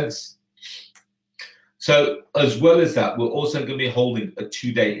make sense? So as well as that, we're also going to be holding a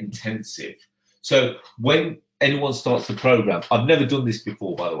 2-day intensive. So when anyone starts the program, I've never done this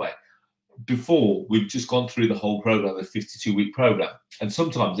before, by the way. Before, we've just gone through the whole program, the 52-week program. And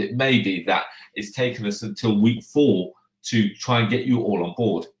sometimes it may be that it's taken us until week 4 to try and get you all on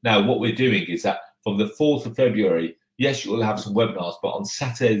board. Now, what we're doing is that from the 4th of February, yes, you'll have some webinars, but on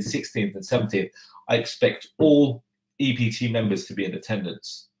Saturday, the 16th and 17th, I expect all EPT members to be in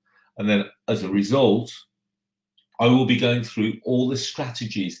attendance. And then as a result, I will be going through all the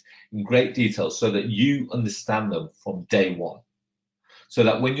strategies in great detail so that you understand them from day one. So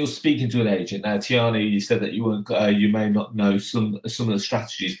that when you're speaking to an agent, now Tiana, you said that you may not know some of the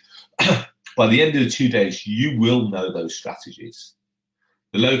strategies. By the end of the 2 days, you will know those strategies.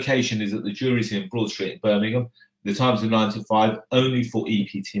 The location is at the Jury's in Broad Street in Birmingham. The times are 9 to 5, only for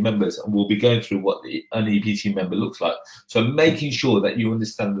EPT members, and we'll be going through what an EPT member looks like. So making sure that you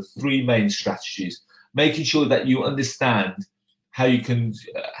understand the 3 main strategies, making sure that you understand how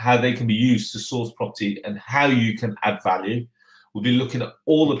they can be used to source property and how you can add value. We'll be looking at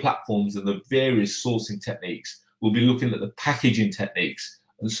all the platforms and the various sourcing techniques. We'll be looking at the packaging techniques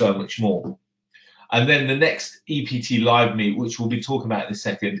and so much more. And then the next EPT live meet, which we'll be talking about in a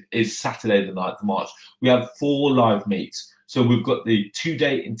second, is Saturday the 9th of March. We have 4 live meets. So we've got the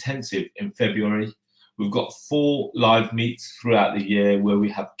 2-day intensive in February. We've got 4 live meets throughout the year where we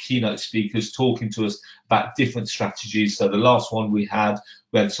have keynote speakers talking to us about different strategies. So the last one we had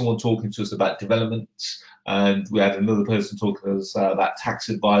someone talking to us about developments, and we had another person talking to us about tax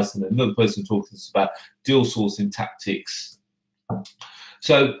advice, and another person talking to us about deal sourcing tactics.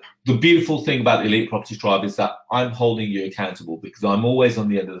 So the beautiful thing about the Elite Property Tribe is that I'm holding you accountable because I'm always on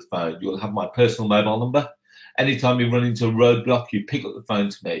the end of the phone. You'll have my personal mobile number. Anytime you run into a roadblock, you pick up the phone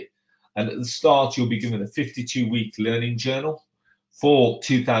to me. And at the start, you'll be given a 52-week learning journal for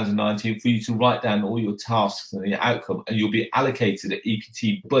 2019 for you to write down all your tasks and your outcome, and you'll be allocated an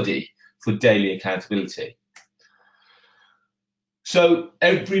EPT buddy for daily accountability. So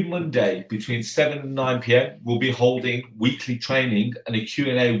every Monday between 7 and 9 p.m, we'll be holding weekly training and a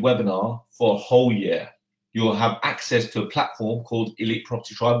Q&A webinar for a whole year. You'll have access to a platform called Elite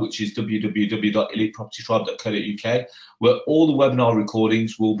Property Tribe, which is www.elitepropertytribe.co.uk, where all the webinar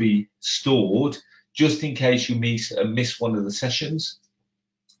recordings will be stored just in case you miss one of the sessions.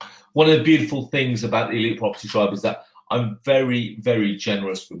 One of the beautiful things about the Elite Property Tribe is that I'm very, very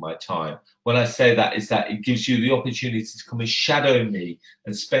generous with my time. When I say that, is that it gives you the opportunity to come and shadow me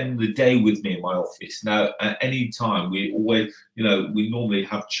and spend the day with me in my office. Now, at any time, we always, we normally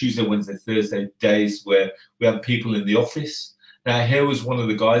have Tuesday, Wednesday, Thursday days where we have people in the office. Now, here was one of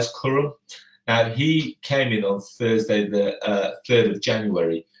the guys, Kurum. Now, he came in on Thursday, the 3rd of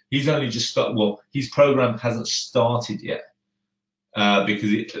January. He's only just started, well, his program hasn't started yet because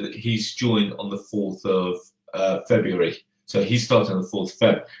he's joined on the 4th of February. So he started on the 4th of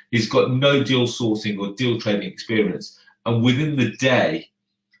Feb. He's got no deal sourcing or deal trading experience. And within the day,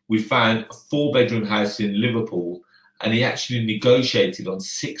 we found a 4-bedroom house in Liverpool, and he actually negotiated on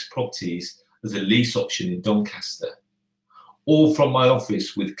 6 properties as a lease option in Doncaster, all from my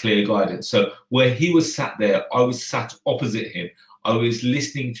office with clear guidance. So where he was sat there, I was sat opposite him. I was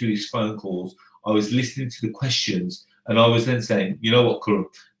listening to his phone calls. I was listening to the questions, and I was then saying, you know what, Karan,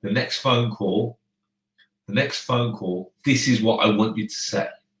 the next phone call, this is what I want you to say.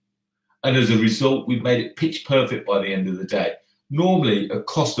 And as a result, we made it pitch perfect by the end of the day. Normally, a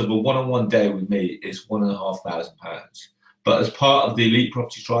cost of a one-on-one day with me is £1,500. But as part of the Elite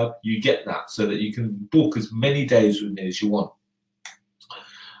Property Tribe, you get that so that you can book as many days with me as you want.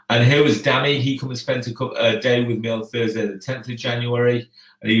 And here was Dammy. He come and spent a day with me on Thursday, the 10th of January,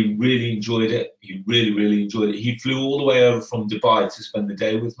 and he really enjoyed it. He really, really enjoyed it. He flew all the way over from Dubai to spend the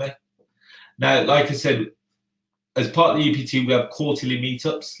day with me. Now, like I said, as part of the EPT, we have quarterly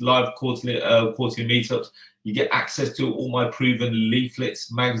meetups, live quarterly meetups. You get access to all my proven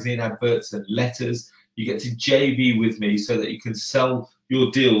leaflets, magazine adverts, and letters. You get to JV with me so that you can sell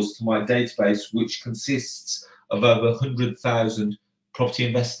your deals to my database, which consists of over 100,000 property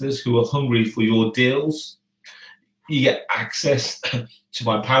investors who are hungry for your deals. You get access to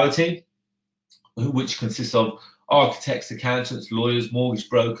my power team, which consists of architects, accountants, lawyers, mortgage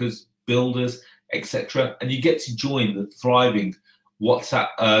brokers, builders, etc. And you get to join the thriving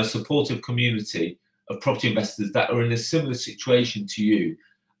WhatsApp supportive community of property investors that are in a similar situation to you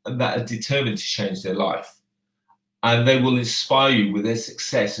and that are determined to change their life. And they will inspire you with their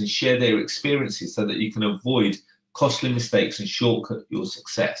success and share their experiences so that you can avoid costly mistakes and shortcut your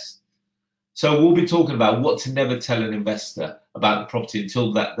success. So we'll be talking about what to never tell an investor about the property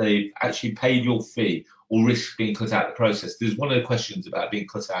until that they've actually paid your fee or risk being cut out of the process. There's one of the questions about being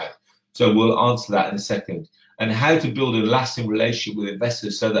cut out. So we'll answer that in a second. And how to build a lasting relationship with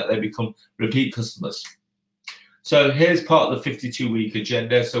investors so that they become repeat customers. So here's part of the 52-week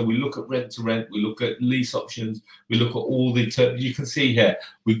agenda. So we look at rent to rent, we look at lease options, we look at all the terms. You can see here,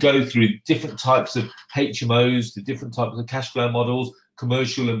 we go through different types of HMOs, the different types of cash flow models,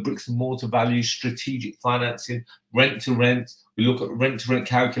 commercial and bricks and mortar values, strategic financing, rent to rent. We look at rent to rent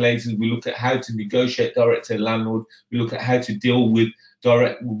calculators. We look at how to negotiate direct to landlord. We look at how to deal with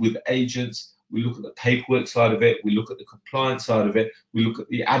agents. We look at the paperwork side of it. We look at the compliance side of it. We look at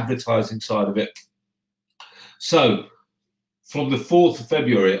the advertising side of it. So from the 4th of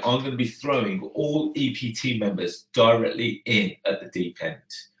February, I'm going to be throwing all EPT members directly in at the deep end.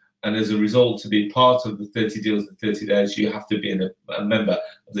 And as a result, to be part of the 30 deals in 30 days, you have to be a member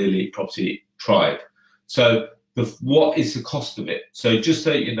of the Elite Property Tribe. So what is the cost of it? So just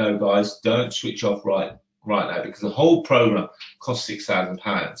so you know, guys, don't switch off right now, because the whole program costs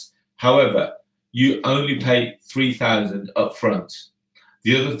 £6,000. However, you only pay £3,000 up front.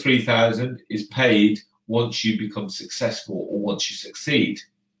 The other £3,000 is paid once you become successful or once you succeed.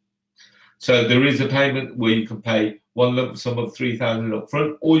 So there is a payment where you can pay one lump sum of £3,000 up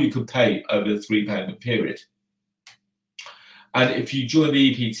front, or you can pay over a 3-payment period. And if you join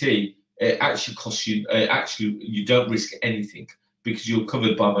the EPT, it actually costs you, you don't risk anything because you're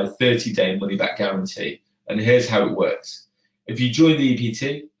covered by my 30-day money-back guarantee. And here's how it works. If you join the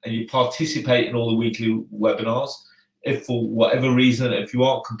EPT and you participate in all the weekly webinars, if for whatever reason, if you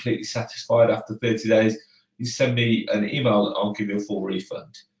aren't completely satisfied after 30 days, you send me an email and I'll give you a full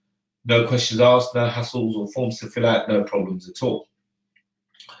refund. No questions asked, no hassles or forms to fill out, no problems at all.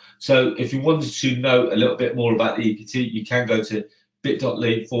 So if you wanted to know a little bit more about the EPT, you can go to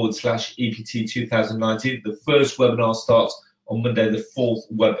bit.ly/EPT 2019. The first webinar starts on Monday, the 4th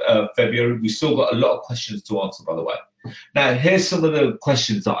of February. We've still got a lot of questions to answer, by the way. Now, here's some of the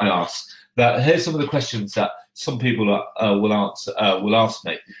questions that I asked. Here's some of the questions that some people will ask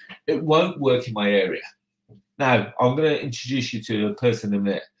me. It won't work in my area. Now, I'm going to introduce you to a person in a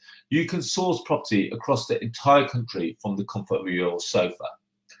minute. You can source property across the entire country from the comfort of your sofa.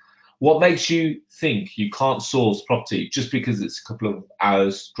 What makes you think you can't source property just because it's a couple of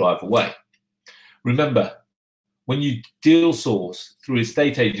hours drive away? Remember, when you deal source through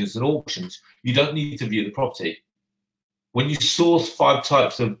estate agents and auctions, you don't need to view the property. When you source 5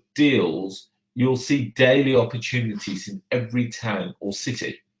 types of deals, you'll see daily opportunities in every town or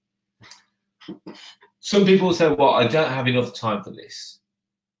city. Some people say, well, I don't have enough time for this.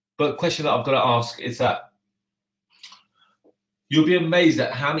 But the question that I've got to ask is that you'll be amazed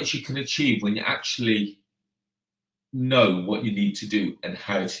at how much you can achieve when you actually know what you need to do and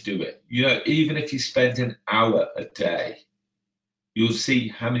how to do it. You know, even if you spend an hour a day, you'll see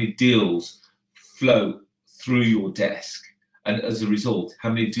how many deals flow through your desk. And as a result, how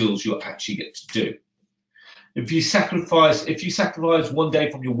many deals you'll actually get to do. If you sacrifice one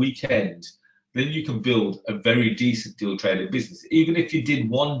day from your weekend, then you can build a very decent deal trading business. Even if you did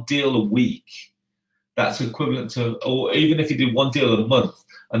one deal a week, that's equivalent to, or even if you did one deal a month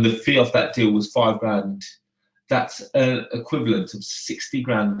and the fee off that deal was 5 grand, that's an equivalent of 60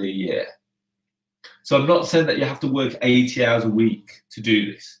 grand a year. So I'm not saying that you have to work 80 hours a week to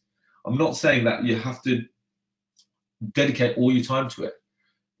do this. I'm not saying that you have to dedicate all your time to it.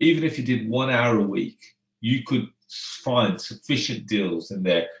 Even if you did 1 hour a week, you could find sufficient deals in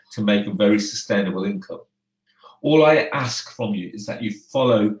there to make a very sustainable income. All I ask from you is that you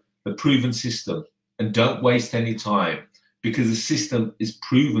follow the proven system and don't waste any time, because the system is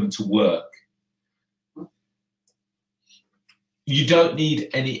proven to work. You don't need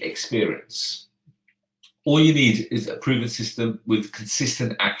any experience. All you need is a proven system with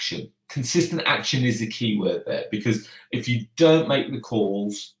consistent action. Consistent action is the key word there, because if you don't make the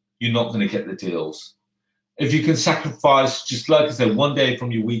calls, you're not going to get the deals. If you can sacrifice, just like I said, one day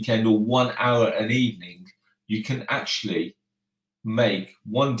from your weekend or 1 hour an evening, you can actually make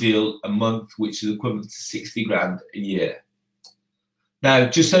one deal a month, which is equivalent to 60 grand a year. Now,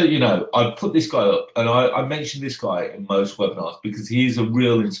 just so you know, I put this guy up, and I mention this guy in most webinars because he is a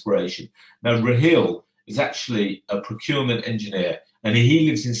real inspiration. Now, Rahil is actually a procurement engineer, and he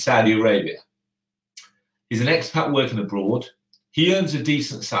lives in Saudi Arabia. He's an expat working abroad. He earns a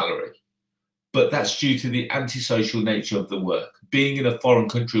decent salary, but that's due to the antisocial nature of the work, being in a foreign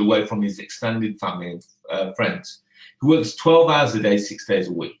country away from his extended family and friends. He works 12 hours a day, 6 days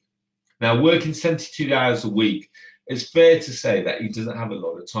a week. Now, working 72 hours a week, it's fair to say that he doesn't have a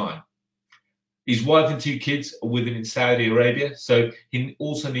lot of time. His wife and 2 kids are with him in Saudi Arabia, so he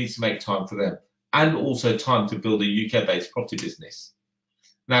also needs to make time for them, and also time to build a UK-based property business.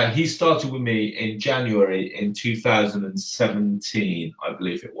 Now, he started with me in January in 2017, I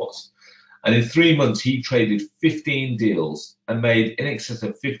believe it was. And in 3 months, he traded 15 deals and made in excess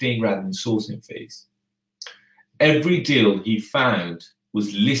of 15 grand in sourcing fees. Every deal he found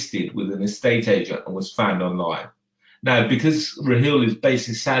was listed with an estate agent and was found online. Now, because Rahil is based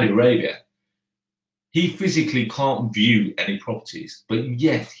in Saudi Arabia, he physically can't view any properties, but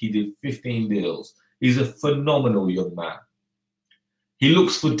yet he did 15 deals. He's a phenomenal young man. He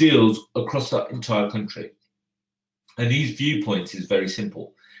looks for deals across the entire country. And his viewpoint is very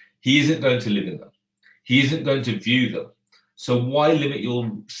simple. He isn't going to live in them. He isn't going to view them. So why limit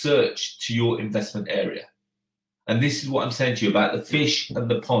your search to your investment area? And this is what I'm saying to you about the fish and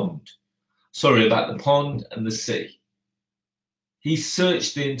the pond. Sorry, about the pond and the sea. He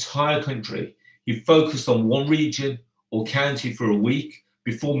searched the entire country. He focused on one region or county for a week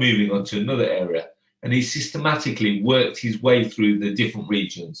before moving on to another area. And he systematically worked his way through the different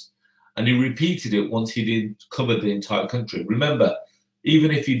regions. And he repeated it once he did cover the entire country. Remember, even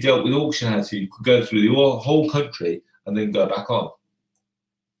if you dealt with auction houses, you could go through the whole country and then go back on.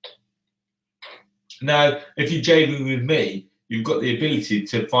 Now, if you're JVing with me, you've got the ability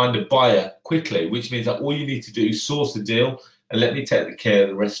to find a buyer quickly, which means that all you need to do is source the deal and let me take the care of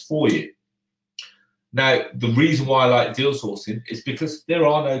the rest for you. Now, the reason why I like deal sourcing is because there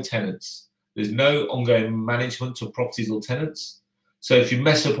are no tenants. There's no ongoing management of properties or tenants. So if you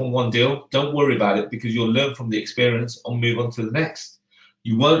mess up on one deal, don't worry about it, because you'll learn from the experience and move on to the next.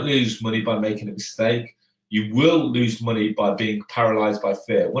 You won't lose money by making a mistake. You will lose money by being paralyzed by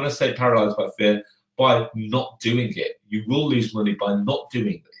fear. When I say paralyzed by fear, by not doing it. You will lose money by not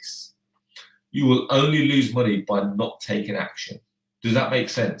doing this. You will only lose money by not taking action. Does that make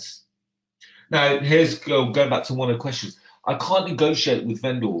sense? Now, here's going back to one of the questions. I can't negotiate with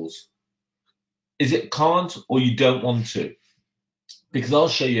vendors. Is it can't or you don't want to? Because I'll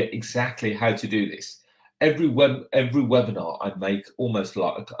show you exactly how to do this. Every webinar I make almost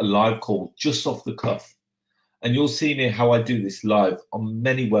like a live call just off the cuff. And you'll see me how I do this live on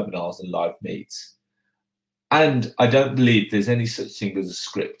many webinars and live meets. And I don't believe there's any such thing as a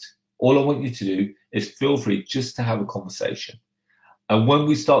script. All I want you to do is feel free just to have a conversation. And when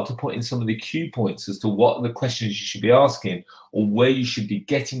we start to put in some of the cue points as to what are the questions you should be asking or where you should be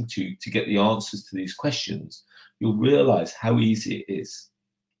getting to get the answers to these questions, you'll realize how easy it is.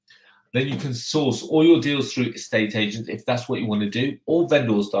 Then you can source all your deals through estate agents if that's what you want to do, or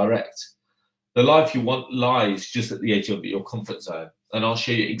vendors direct. The life you want lies just at the edge of your comfort zone. And I'll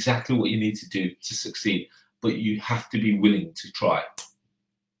show you exactly what you need to do to succeed, but you have to be willing to try.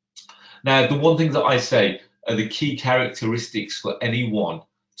 Now, the one thing that I say are the key characteristics for anyone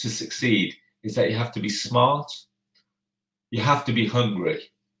to succeed is that you have to be smart, you have to be hungry,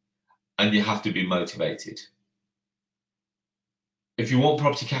 and you have to be motivated. If you want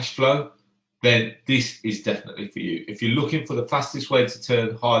property cash flow, then this is definitely for you. If you're looking for the fastest way to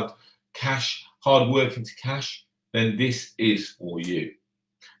turn hard cash hard working to cash, then this is for you.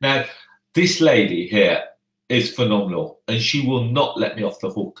 Now, this lady here is phenomenal, and she will not let me off the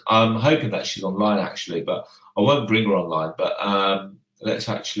hook. I'm hoping that she's online actually, but I won't bring her online. But let's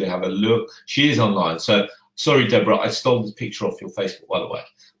actually have a look. She is online. So sorry, Deborah, I stole the picture off your Facebook, by the way.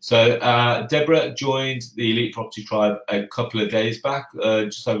 So Deborah joined the Elite Property Tribe a couple of days back,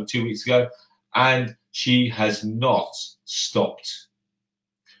 just over 2 weeks ago, and she has not stopped.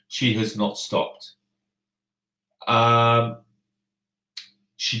 She has not stopped.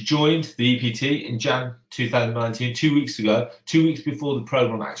 She joined the EPT in Jan 2019, 2 weeks ago, 2 weeks before the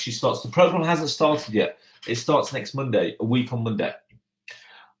program actually starts. The program hasn't started yet. It starts next Monday, a week on Monday.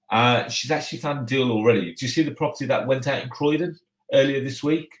 She's actually found a deal already. Do you see the property that went out in Croydon earlier this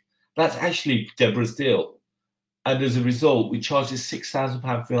week? That's actually Deborah's deal. And as a result, we charge a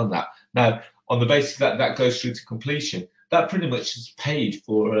 £6,000 fee on that. Now, on the basis that that goes through to completion, that pretty much is paid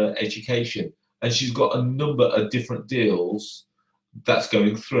for her education. And she's got a number of different deals that's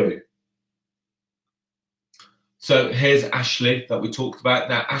going through. So here's Ashley that we talked about.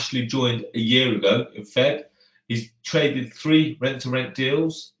 Now, Ashley joined a year ago in Feb. He's traded 3 rent-to-rent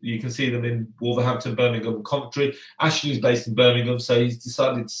deals. You can see them in Wolverhampton, Birmingham, and Coventry. Ashley is based in Birmingham, so he's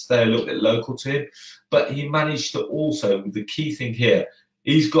decided to stay a little bit local to him. But he managed to also, the key thing here,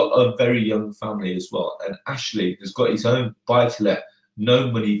 he's got a very young family as well. And Ashley has got his own buy-to-let,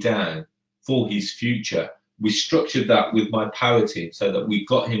 no money down for his future. We structured that with my power team so that we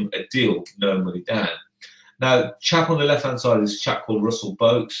got him a deal, no money down. Now, chap on the left-hand side is a chap called Russell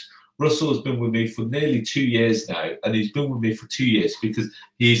Boakes. Russell has been with me for nearly 2 years now, and he's been with me for 2 years because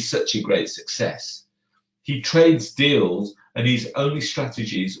he's such a great success. He trades deals, and his only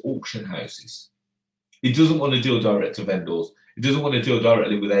strategy is auction houses. He doesn't want to deal direct to vendors. He doesn't want to deal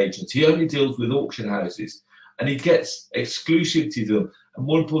directly with agents. He only deals with auction houses, and he gets exclusivity to them. And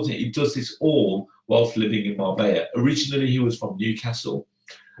more importantly, he does this all whilst living in Marbella. Originally, he was from Newcastle.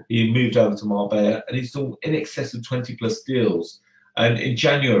 He moved over to Marbella, and he's done in excess of 20 plus deals. And in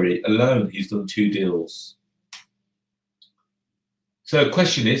January alone, he's done 2 deals. So the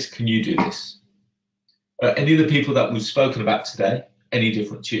question is, can you do this? Any of the people that we've spoken about today, any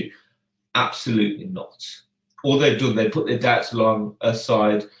different to you? Absolutely not. All they've done, they put their doubts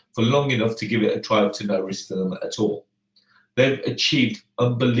aside for long enough to give it a try to no risk to them at all. They've achieved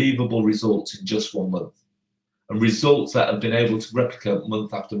unbelievable results in just 1 month, and results that have been able to replicate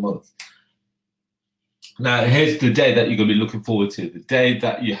month after month. Now, here's the day that you're going to be looking forward to, the day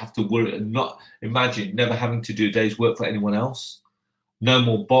that you have to worry and not imagine never having to do a day's work for anyone else. No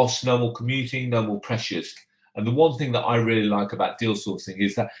more boss, no more commuting, no more pressures. And the one thing that I really like about deal sourcing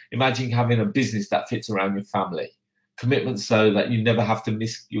is that imagine having a business that fits around your family. Commitments so that you never have to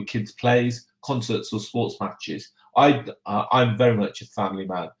miss your kids' plays, concerts or sports matches. I'm very much a family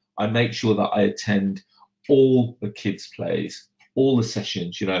man. I make sure that I attend all the kids' plays, all the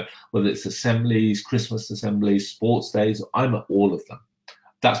sessions, you know, whether it's assemblies, Christmas assemblies, sports days, I'm at all of them.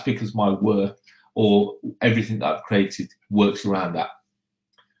 That's because my work or everything that I've created works around that.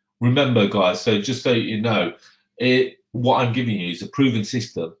 Remember, guys, so just so you know, what I'm giving you is a proven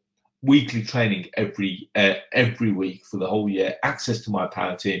system, weekly training every week for the whole year, access to my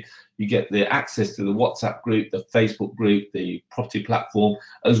power team. You get the access to the WhatsApp group, the Facebook group, the property platform,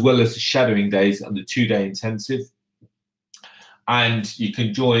 as well as the shadowing days and the 2-day intensive. And you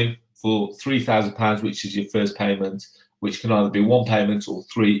can join for £3,000, which is your first payment, which can either be 1 payment or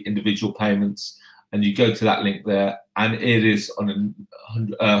 3 individual payments. And you go to that link there, and it is on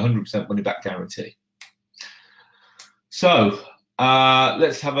a 100% money back guarantee. So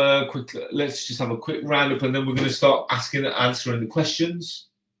let's just have a quick roundup, and then we're going to start asking and answering the questions.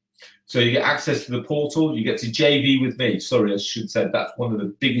 So you get access to the portal, you get to JV with me. Sorry, I should say that's one of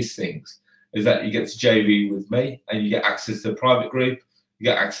the biggest things, is that you get to JV with me, and you get access to the private group, you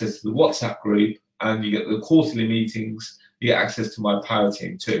get access to the WhatsApp group, and you get the quarterly meetings, you get access to my power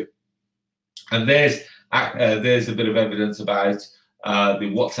team too. And there's a bit of evidence about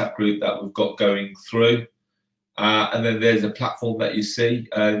the WhatsApp group that we've got going through. And then there's a platform that you see.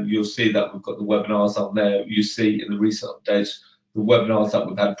 You'll see that we've got the webinars on there. You see in the recent updates the webinars that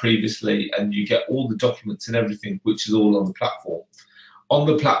we've had previously, and you get all the documents and everything, which is all on the platform. On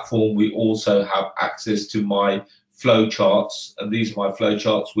the platform, we also have access to my flow charts, and these are my flow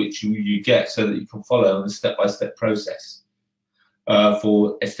charts which you get so that you can follow a step-by-step process.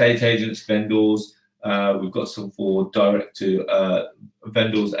 For estate agents, vendors, we've got some for direct to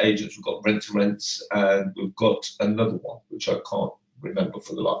vendors, agents, we've got rent-to-rents, and we've got another one which I can't remember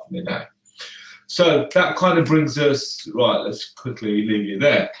for the life of me now. So that kind of brings us, right, let's quickly leave you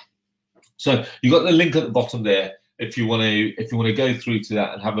there. So you've got the link at the bottom there. if you want to go through to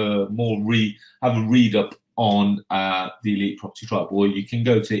that and have a read up on the Elite Property Tribe, or you can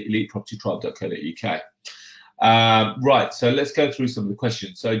go to elitepropertytribe.co.uk. Right, so let's go through some of the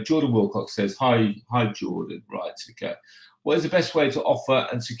questions. So Jordan Wilcox says, hi Jordan. Right, okay. What is the best way to offer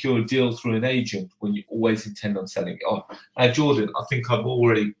and secure a deal through an agent when you always intend on selling it on? Jordan, I think I've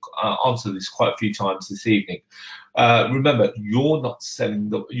already answered this quite a few times this evening. Remember, you're not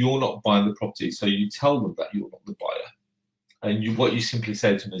buying the property, so you tell them that you're not the buyer. And what you simply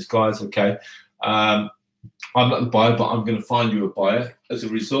say to them is, guys, okay, I'm not the buyer, but I'm going to find you a buyer. As a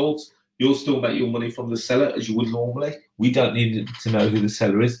result, you'll still make your money from the seller as you would normally. We don't need to know who the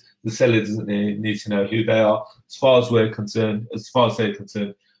seller is. The seller doesn't need to know who they are. As far as they're concerned,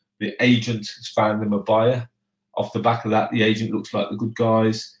 the agent has found them a buyer. Off the back of that, the agent looks like the good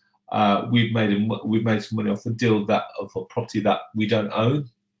guys. We've made some money off a deal of a property that we don't own.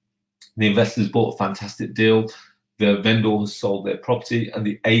 The investors bought a fantastic deal. The vendor has sold their property, and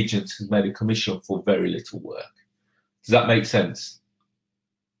the agent has made a commission for very little work. Does that make sense?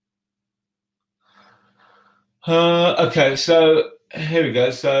 Okay, so here we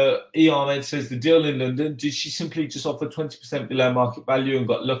go. So Ahmed says, the deal in London, did she simply just offer 20% below market value and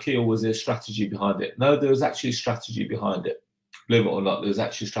got lucky, or was there a strategy behind it? No, there was actually a strategy behind it. Believe it or not, there was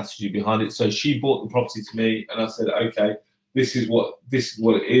actually a strategy behind it. So she bought the property to me, and I said, okay, this is what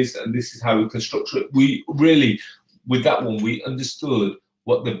it is, and this is how we can structure it. We really, with that one, we understood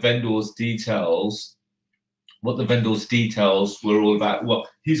what the vendor's details were all about. Well,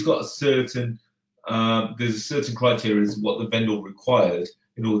 he's got a certain there's a certain criteria as what the vendor required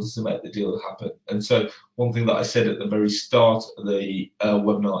in order to make the deal happen. And so one thing that I said at the very start of the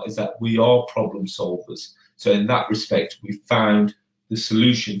webinar is that we are problem solvers. So in that respect, we found the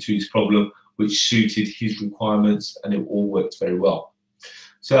solution to his problem which suited his requirements, and it all worked very well.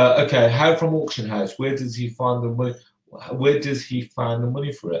 So, okay, how from auction house, where does he find the money? Where does he find the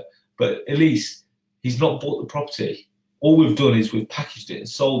money for it? But at least he's not bought the property. All we've done is we've packaged it and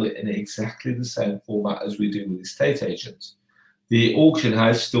sold it in exactly the same format as we do with estate agents. The auction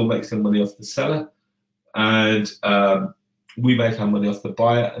house still makes their money off the seller, and we make our money off the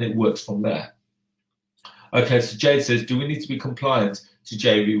buyer, and it works from there. Okay, so Jade says, do we need to be compliant to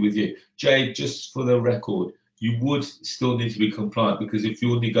JV with you? Jade, just for the record, you would still need to be compliant, because if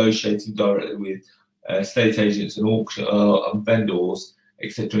you're negotiating directly with estate agents and auction and vendors,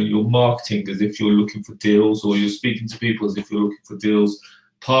 etc., you're marketing as if you're looking for deals, or you're speaking to people as if you're looking for deals.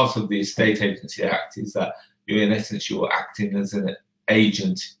 Part of the Estate Agency Act is that in essence you're acting as an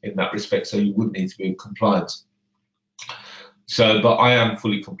agent in that respect, so you would need to be compliant. So, but I am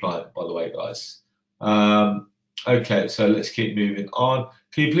fully compliant, by the way, guys. Okay, so let's keep moving on.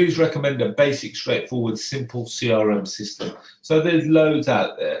 Can you please recommend a basic, straightforward, simple CRM system? So there's loads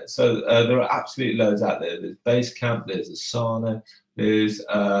out there. So there are absolutely loads out there. There's Basecamp, there's Asana, there's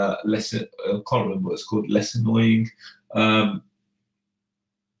Lesson. I can't remember what it's called. Lessonnoying.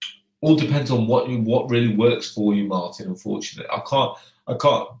 All depends on what really works for you, Martin. Unfortunately, I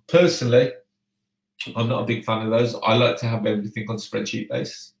can't personally. I'm not a big fan of those. I like to have everything on spreadsheet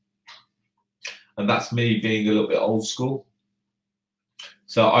base, and that's me being a little bit old school.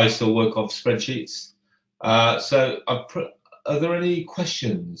 So I still work off spreadsheets. So are there any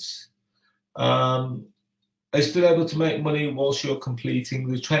questions? Are you still able to make money whilst you're completing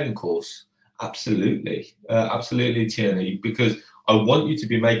the training course? Absolutely, absolutely, Tierney, because I want you to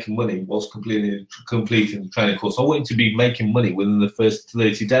be making money whilst completing the training course. I want you to be making money within the first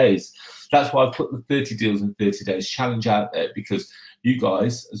 30 days. That's why I put the 30 deals in 30 days challenge out there, because you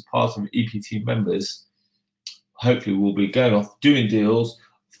guys, as part of EPT members, hopefully will be going off doing deals.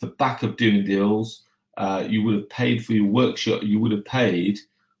 Off the back of doing deals, you would have paid for your workshop. You would have paid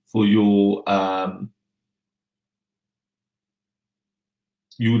for your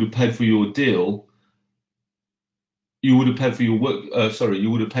you would have paid for your deal. You would have paid for your work. You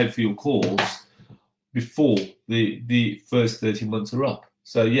would have paid for your course before the first 30 months are up.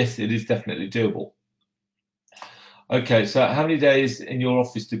 So yes, it is definitely doable. Okay, so how many days in your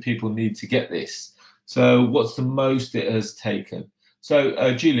office do people need to get this? So what's the most it has taken?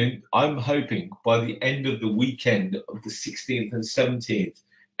 So Julian, I'm hoping by the end of the weekend of the 16th and 17th,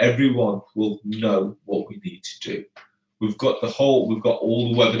 everyone will know what we need to do. We've got all the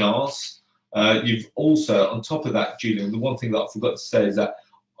webinars. You've also, on top of that, Julian, the one thing that I forgot to say is that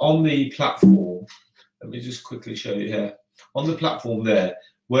on the platform, let me just quickly show you here. On the platform there,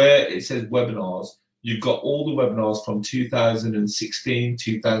 where it says webinars, you've got all the webinars from 2016,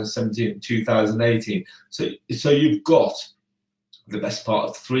 2017, 2018. So you've got the best part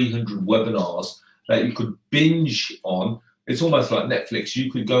of 300 webinars that you could binge on. It's almost like Netflix.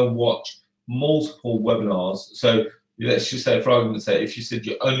 You could go and watch multiple webinars. So let's just say, for argument's sake, if you said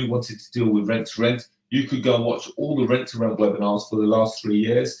you only wanted to deal with rent to rent, you could go and watch all the rent to rent webinars for the last 3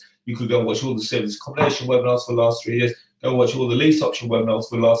 years. You could go and watch all the service accommodation webinars for the last 3 years. Go and watch all the lease option webinars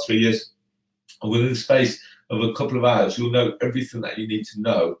for the last 3 years. And within the space of a couple of hours, you'll know everything that you need to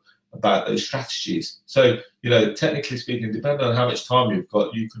know about those strategies. So, technically speaking, depending on how much time you've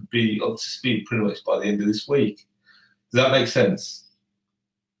got, you could be up to speed pretty much by the end of this week. Does that make sense?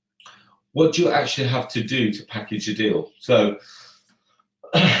 What do you actually have to do to package a deal? So,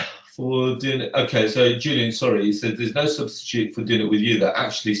 for doing it, okay, so Julian, sorry, he said there's no substitute for doing it with you. That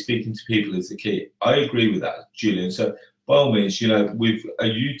actually speaking to people is the key. I agree with that, Julian. So, by all means, you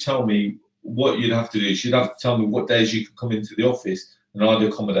tell me what you'd have to do. You'd have to tell me what days you can come into the office, and I'd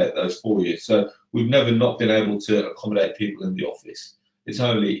accommodate those for you. So we've never not been able to accommodate people in the office. It's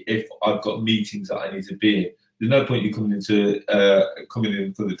only if I've got meetings that I need to be in. There's no point you coming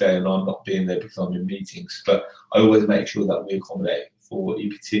in for the day and I'm not being there because I'm in meetings. But I always make sure that we accommodate for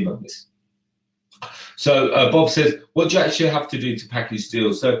EPT members. So Bob says, what do you actually have to do to package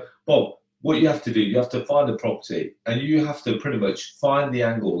deals? So Bob, what you have to do, you have to find a property and you have to pretty much find the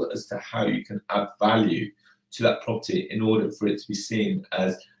angle as to how you can add value to that property in order for it to be seen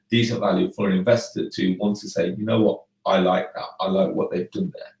as decent value for an investor to want to say, you know what, I like that. I like what they've done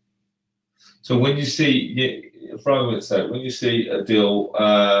there. So when you see, for argument's sake, when you see a deal,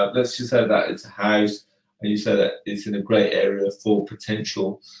 let's just say that it's a house and you say that it's in a great area for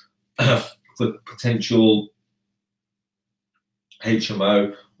potential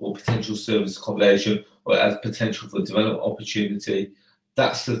HMO or potential service accommodation or as potential for development opportunity,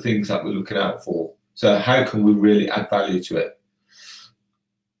 that's the things that we're looking out for. So how can we really add value to it?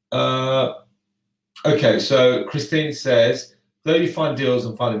 Okay, so Christine says, though you find deals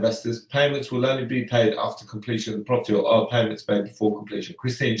and find investors, payments will only be paid after completion of the property, or are payments made before completion?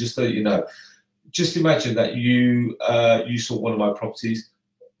 Christine, just so you know, just imagine that you saw one of my properties.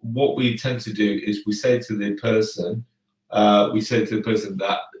 What we tend to do is we say to the person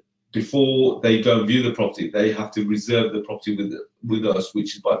that before they go and view the property, they have to reserve the property with us,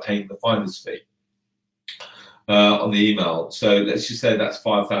 which is by paying the finder's fee on the email. So let's just say that's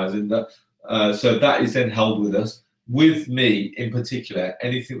 5,000. So that is then held with us. With me in particular,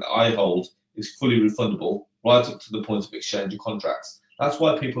 anything that I hold is fully refundable right up to the point of exchange of contracts. That's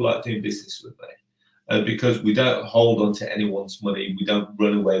why people like doing business with me, because we don't hold on to anyone's money. We don't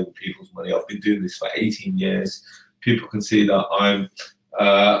run away with people's money. I've been doing this for 18 years. People can see that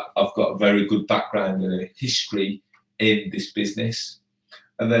I've got a very good background and a history in this business.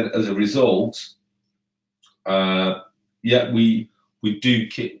 And then as a result, we do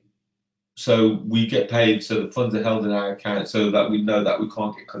keep. So we get paid, so the funds are held in our account so that we know that we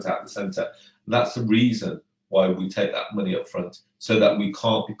can't get cut out of the centre. And that's the reason why we take that money up front, so that we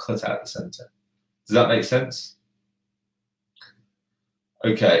can't be cut out of the centre. Does that make sense?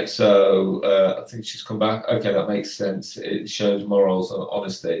 Okay, so I think she's come back. Okay, that makes sense. It shows morals and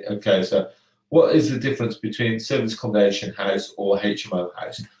honesty. Okay, so what is the difference between service accommodation house or HMO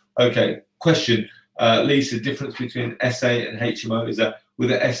house? Okay, question. Lisa, difference between SA and HMO is that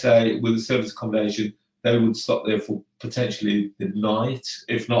with a SA, with a service accommodation, they would stop there for potentially the night,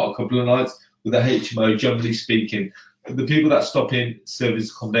 if not a couple of nights. With a HMO, generally speaking, the people that stop in service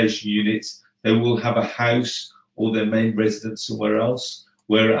accommodation units, they will have a house or their main residence somewhere else.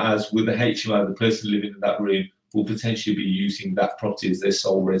 Whereas with a HMO, the person living in that room will potentially be using that property as their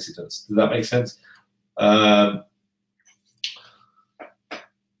sole residence. Does that make sense?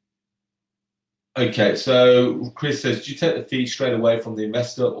 Okay, so Chris says, do you take the fee straight away from the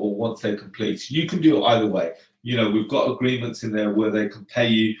investor or once they complete? You can do it either way. We've got agreements in there where they can pay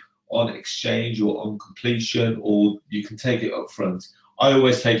you on exchange or on completion, or you can take it up front. I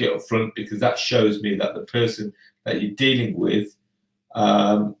always take it up front because that shows me that the person that you're dealing with,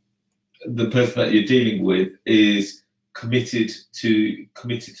 is committed to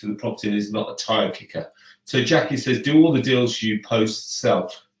the property and is not a tire kicker. So Jackie says, do all the deals you post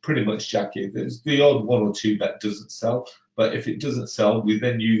sell? Pretty much, Jackie. There's the odd one or two that doesn't sell, but if it doesn't sell, we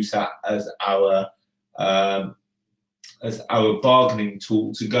then use that as our bargaining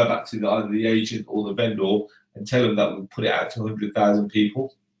tool to go back to either the agent or the vendor and tell them that we put it out to 100,000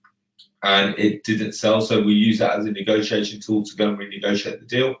 people and it didn't sell. So we use that as a negotiation tool to go and renegotiate the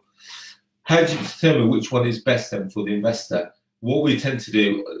deal. How do you determine which one is best then for the investor? What we tend to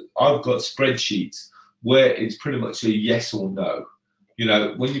do, I've got spreadsheets where it's pretty much a yes or no.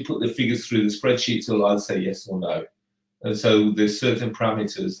 When you put the figures through the spreadsheets, it'll either say yes or no. And so there's certain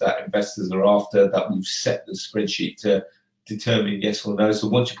parameters that investors are after that we've set the spreadsheet to determine yes or no. So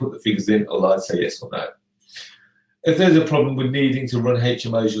once you put the figures in, it'll either say yes or no. If there's a problem with needing to run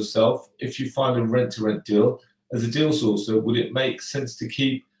HMOs yourself, if you find a rent-to-rent deal, as a deal sourcer, would it make sense to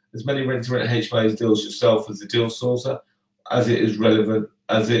keep as many rent-to-rent HMOs deals yourself as a deal sourcer, as it is relevant,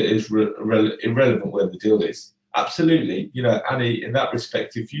 as it is irrelevant where the deal is? Absolutely. You know, Annie, in that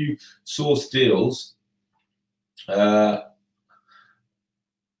respect, if you source deals, and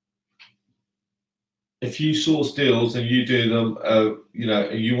you do them, you know,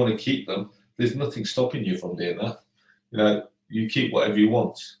 and you want to keep them, there's nothing stopping you from doing that. You know, you keep whatever you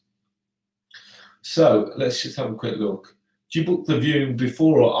want. So let's just have a quick look. Do you book the viewing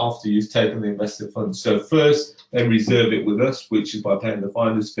before or after you've taken the investor funds? So first, they reserve it with us, which is by paying the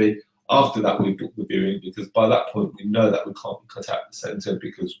finder's fee. After that, we book the viewing, because by that point, we know that we can't be cut out of the centre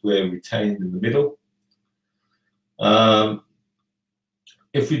because we're retained in the middle.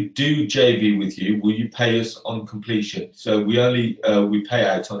 If we do JV with you, will you pay us on completion? So we pay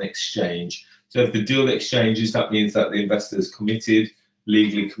out on exchange. So if the deal exchanges, that means that the investor is committed,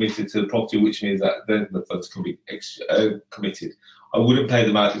 legally committed to the property, which means that then the funds can be committed. I wouldn't pay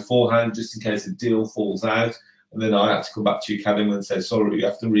them out beforehand, just in case the deal falls out, and then I have to come back to you, Academy, and say, sorry, you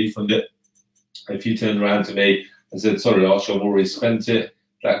have to refund it. If you turn around to me and said, sorry, Arsh, I've already spent it,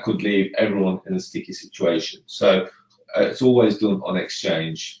 that could leave everyone in a sticky situation. So it's always done on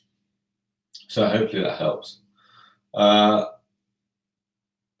exchange. So hopefully that helps.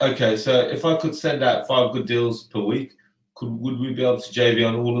 Okay, so if I could send out 5 good deals per week, would we be able to JV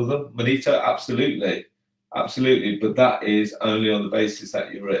on all of them? Manito, absolutely. Absolutely, but that is only on the basis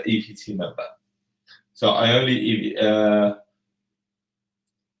that you're an EPT member. So I only,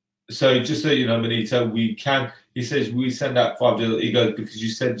 so just so you know, Manito, he says we send out 5 deals. He goes, because you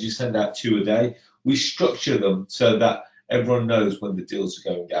said you send out 2 a day. We structure them so that everyone knows when the deals are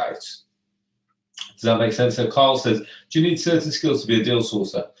going out. Does that make sense? So Carl says, do you need certain skills to be a deal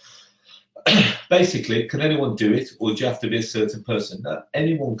sourcer? Basically, can anyone do it, or do you have to be a certain person? No,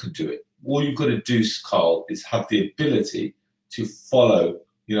 anyone can do it. All you've got to do, Carl, is have the ability to follow,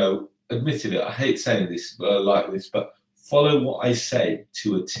 you know, admittedly, I hate saying this like this, but follow what I say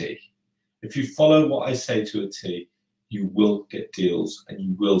to a T. If you follow what I say to a T, you will get deals and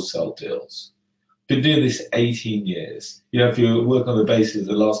you will sell deals. Been doing this 18 years. You know, if you work on the basis of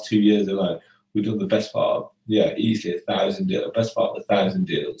the last 2 years alone, we've done the best part of, easily 1,000 deals, best part of 1,000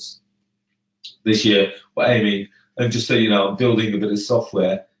 deals. This year, we're aiming, and just so you know, I'm building a bit of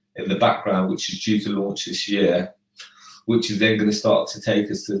software in the background, which is due to launch this year, which is then going to start to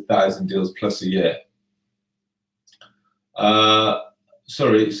take us to 1,000 deals plus a year.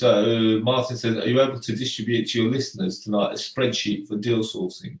 Sorry, so Martin says, are you able to distribute to your listeners tonight a spreadsheet for deal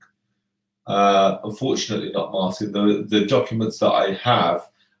sourcing? Unfortunately not, Martin. The documents that I have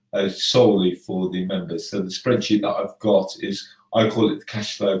are solely for the members. So the spreadsheet that I've got is, I call it the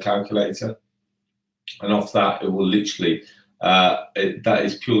cash flow calculator. And off that, it will literally, that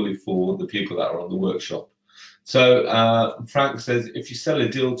is purely for the people that are on the workshop. So Frank says, if you sell a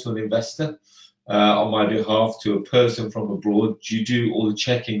deal to an investor on my behalf to a person from abroad, do you do all the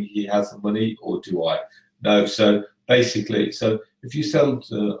checking he has the money, or do I? No. So basically, so if you sell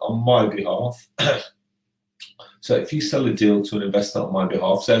on my behalf, so if you sell a deal to an investor on my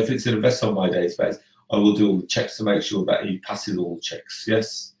behalf, so if it's an investor on my database, I will do all the checks to make sure that he passes all the checks.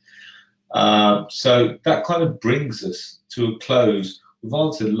 Yes. So that kind of brings us to a close. We've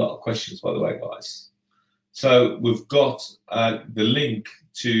answered a lot of questions, by the way, guys. So we've got the link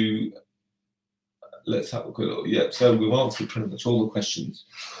to, let's have a quick look. Yeah, so we've answered pretty much all the questions.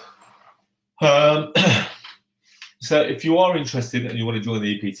 So if you are interested and you want to join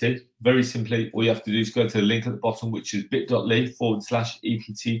the EPT, very simply, all you have to do is go to the link at the bottom, which is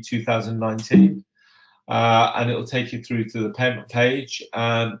bit.ly/EPT 2019, and it will take you through to the payment page.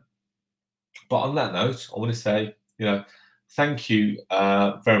 But on that note, I want to say, thank you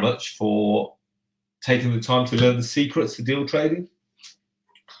very much for taking the time to learn the secrets of deal trading.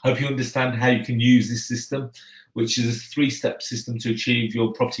 Hope you understand how you can use this system, which is a 3-step system to achieve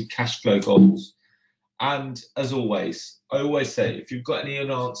your property cash flow goals. And as always, I always say, if you've got any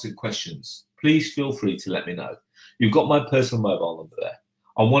unanswered questions, please feel free to let me know. You've got my personal mobile number there.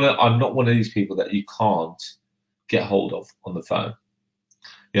 I'm not one of these people that you can't get hold of on the phone.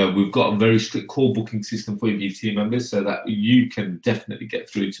 We've got a very strict call booking system for EPT members so that you can definitely get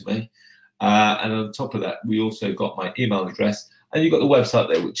through to me. And on top of that, we also got my email address, and you've got the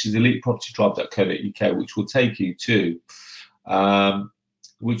website there, which is elitepropertytribe.co.uk, which will take you to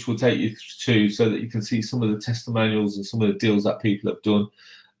so that you can see some of the testimonials and some of the deals that people have done.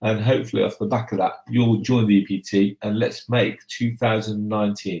 And hopefully off the back of that, you'll join the EPT, and let's make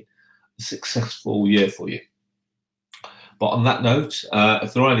 2019 a successful year for you. But on that note,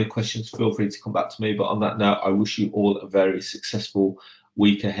 if there are any questions, feel free to come back to me. But on that note, I wish you all a very successful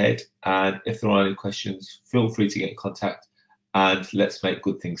week ahead. And if there are any questions, feel free to get in contact and let's make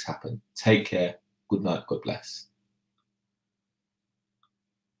good things happen. Take care. Good night. God bless.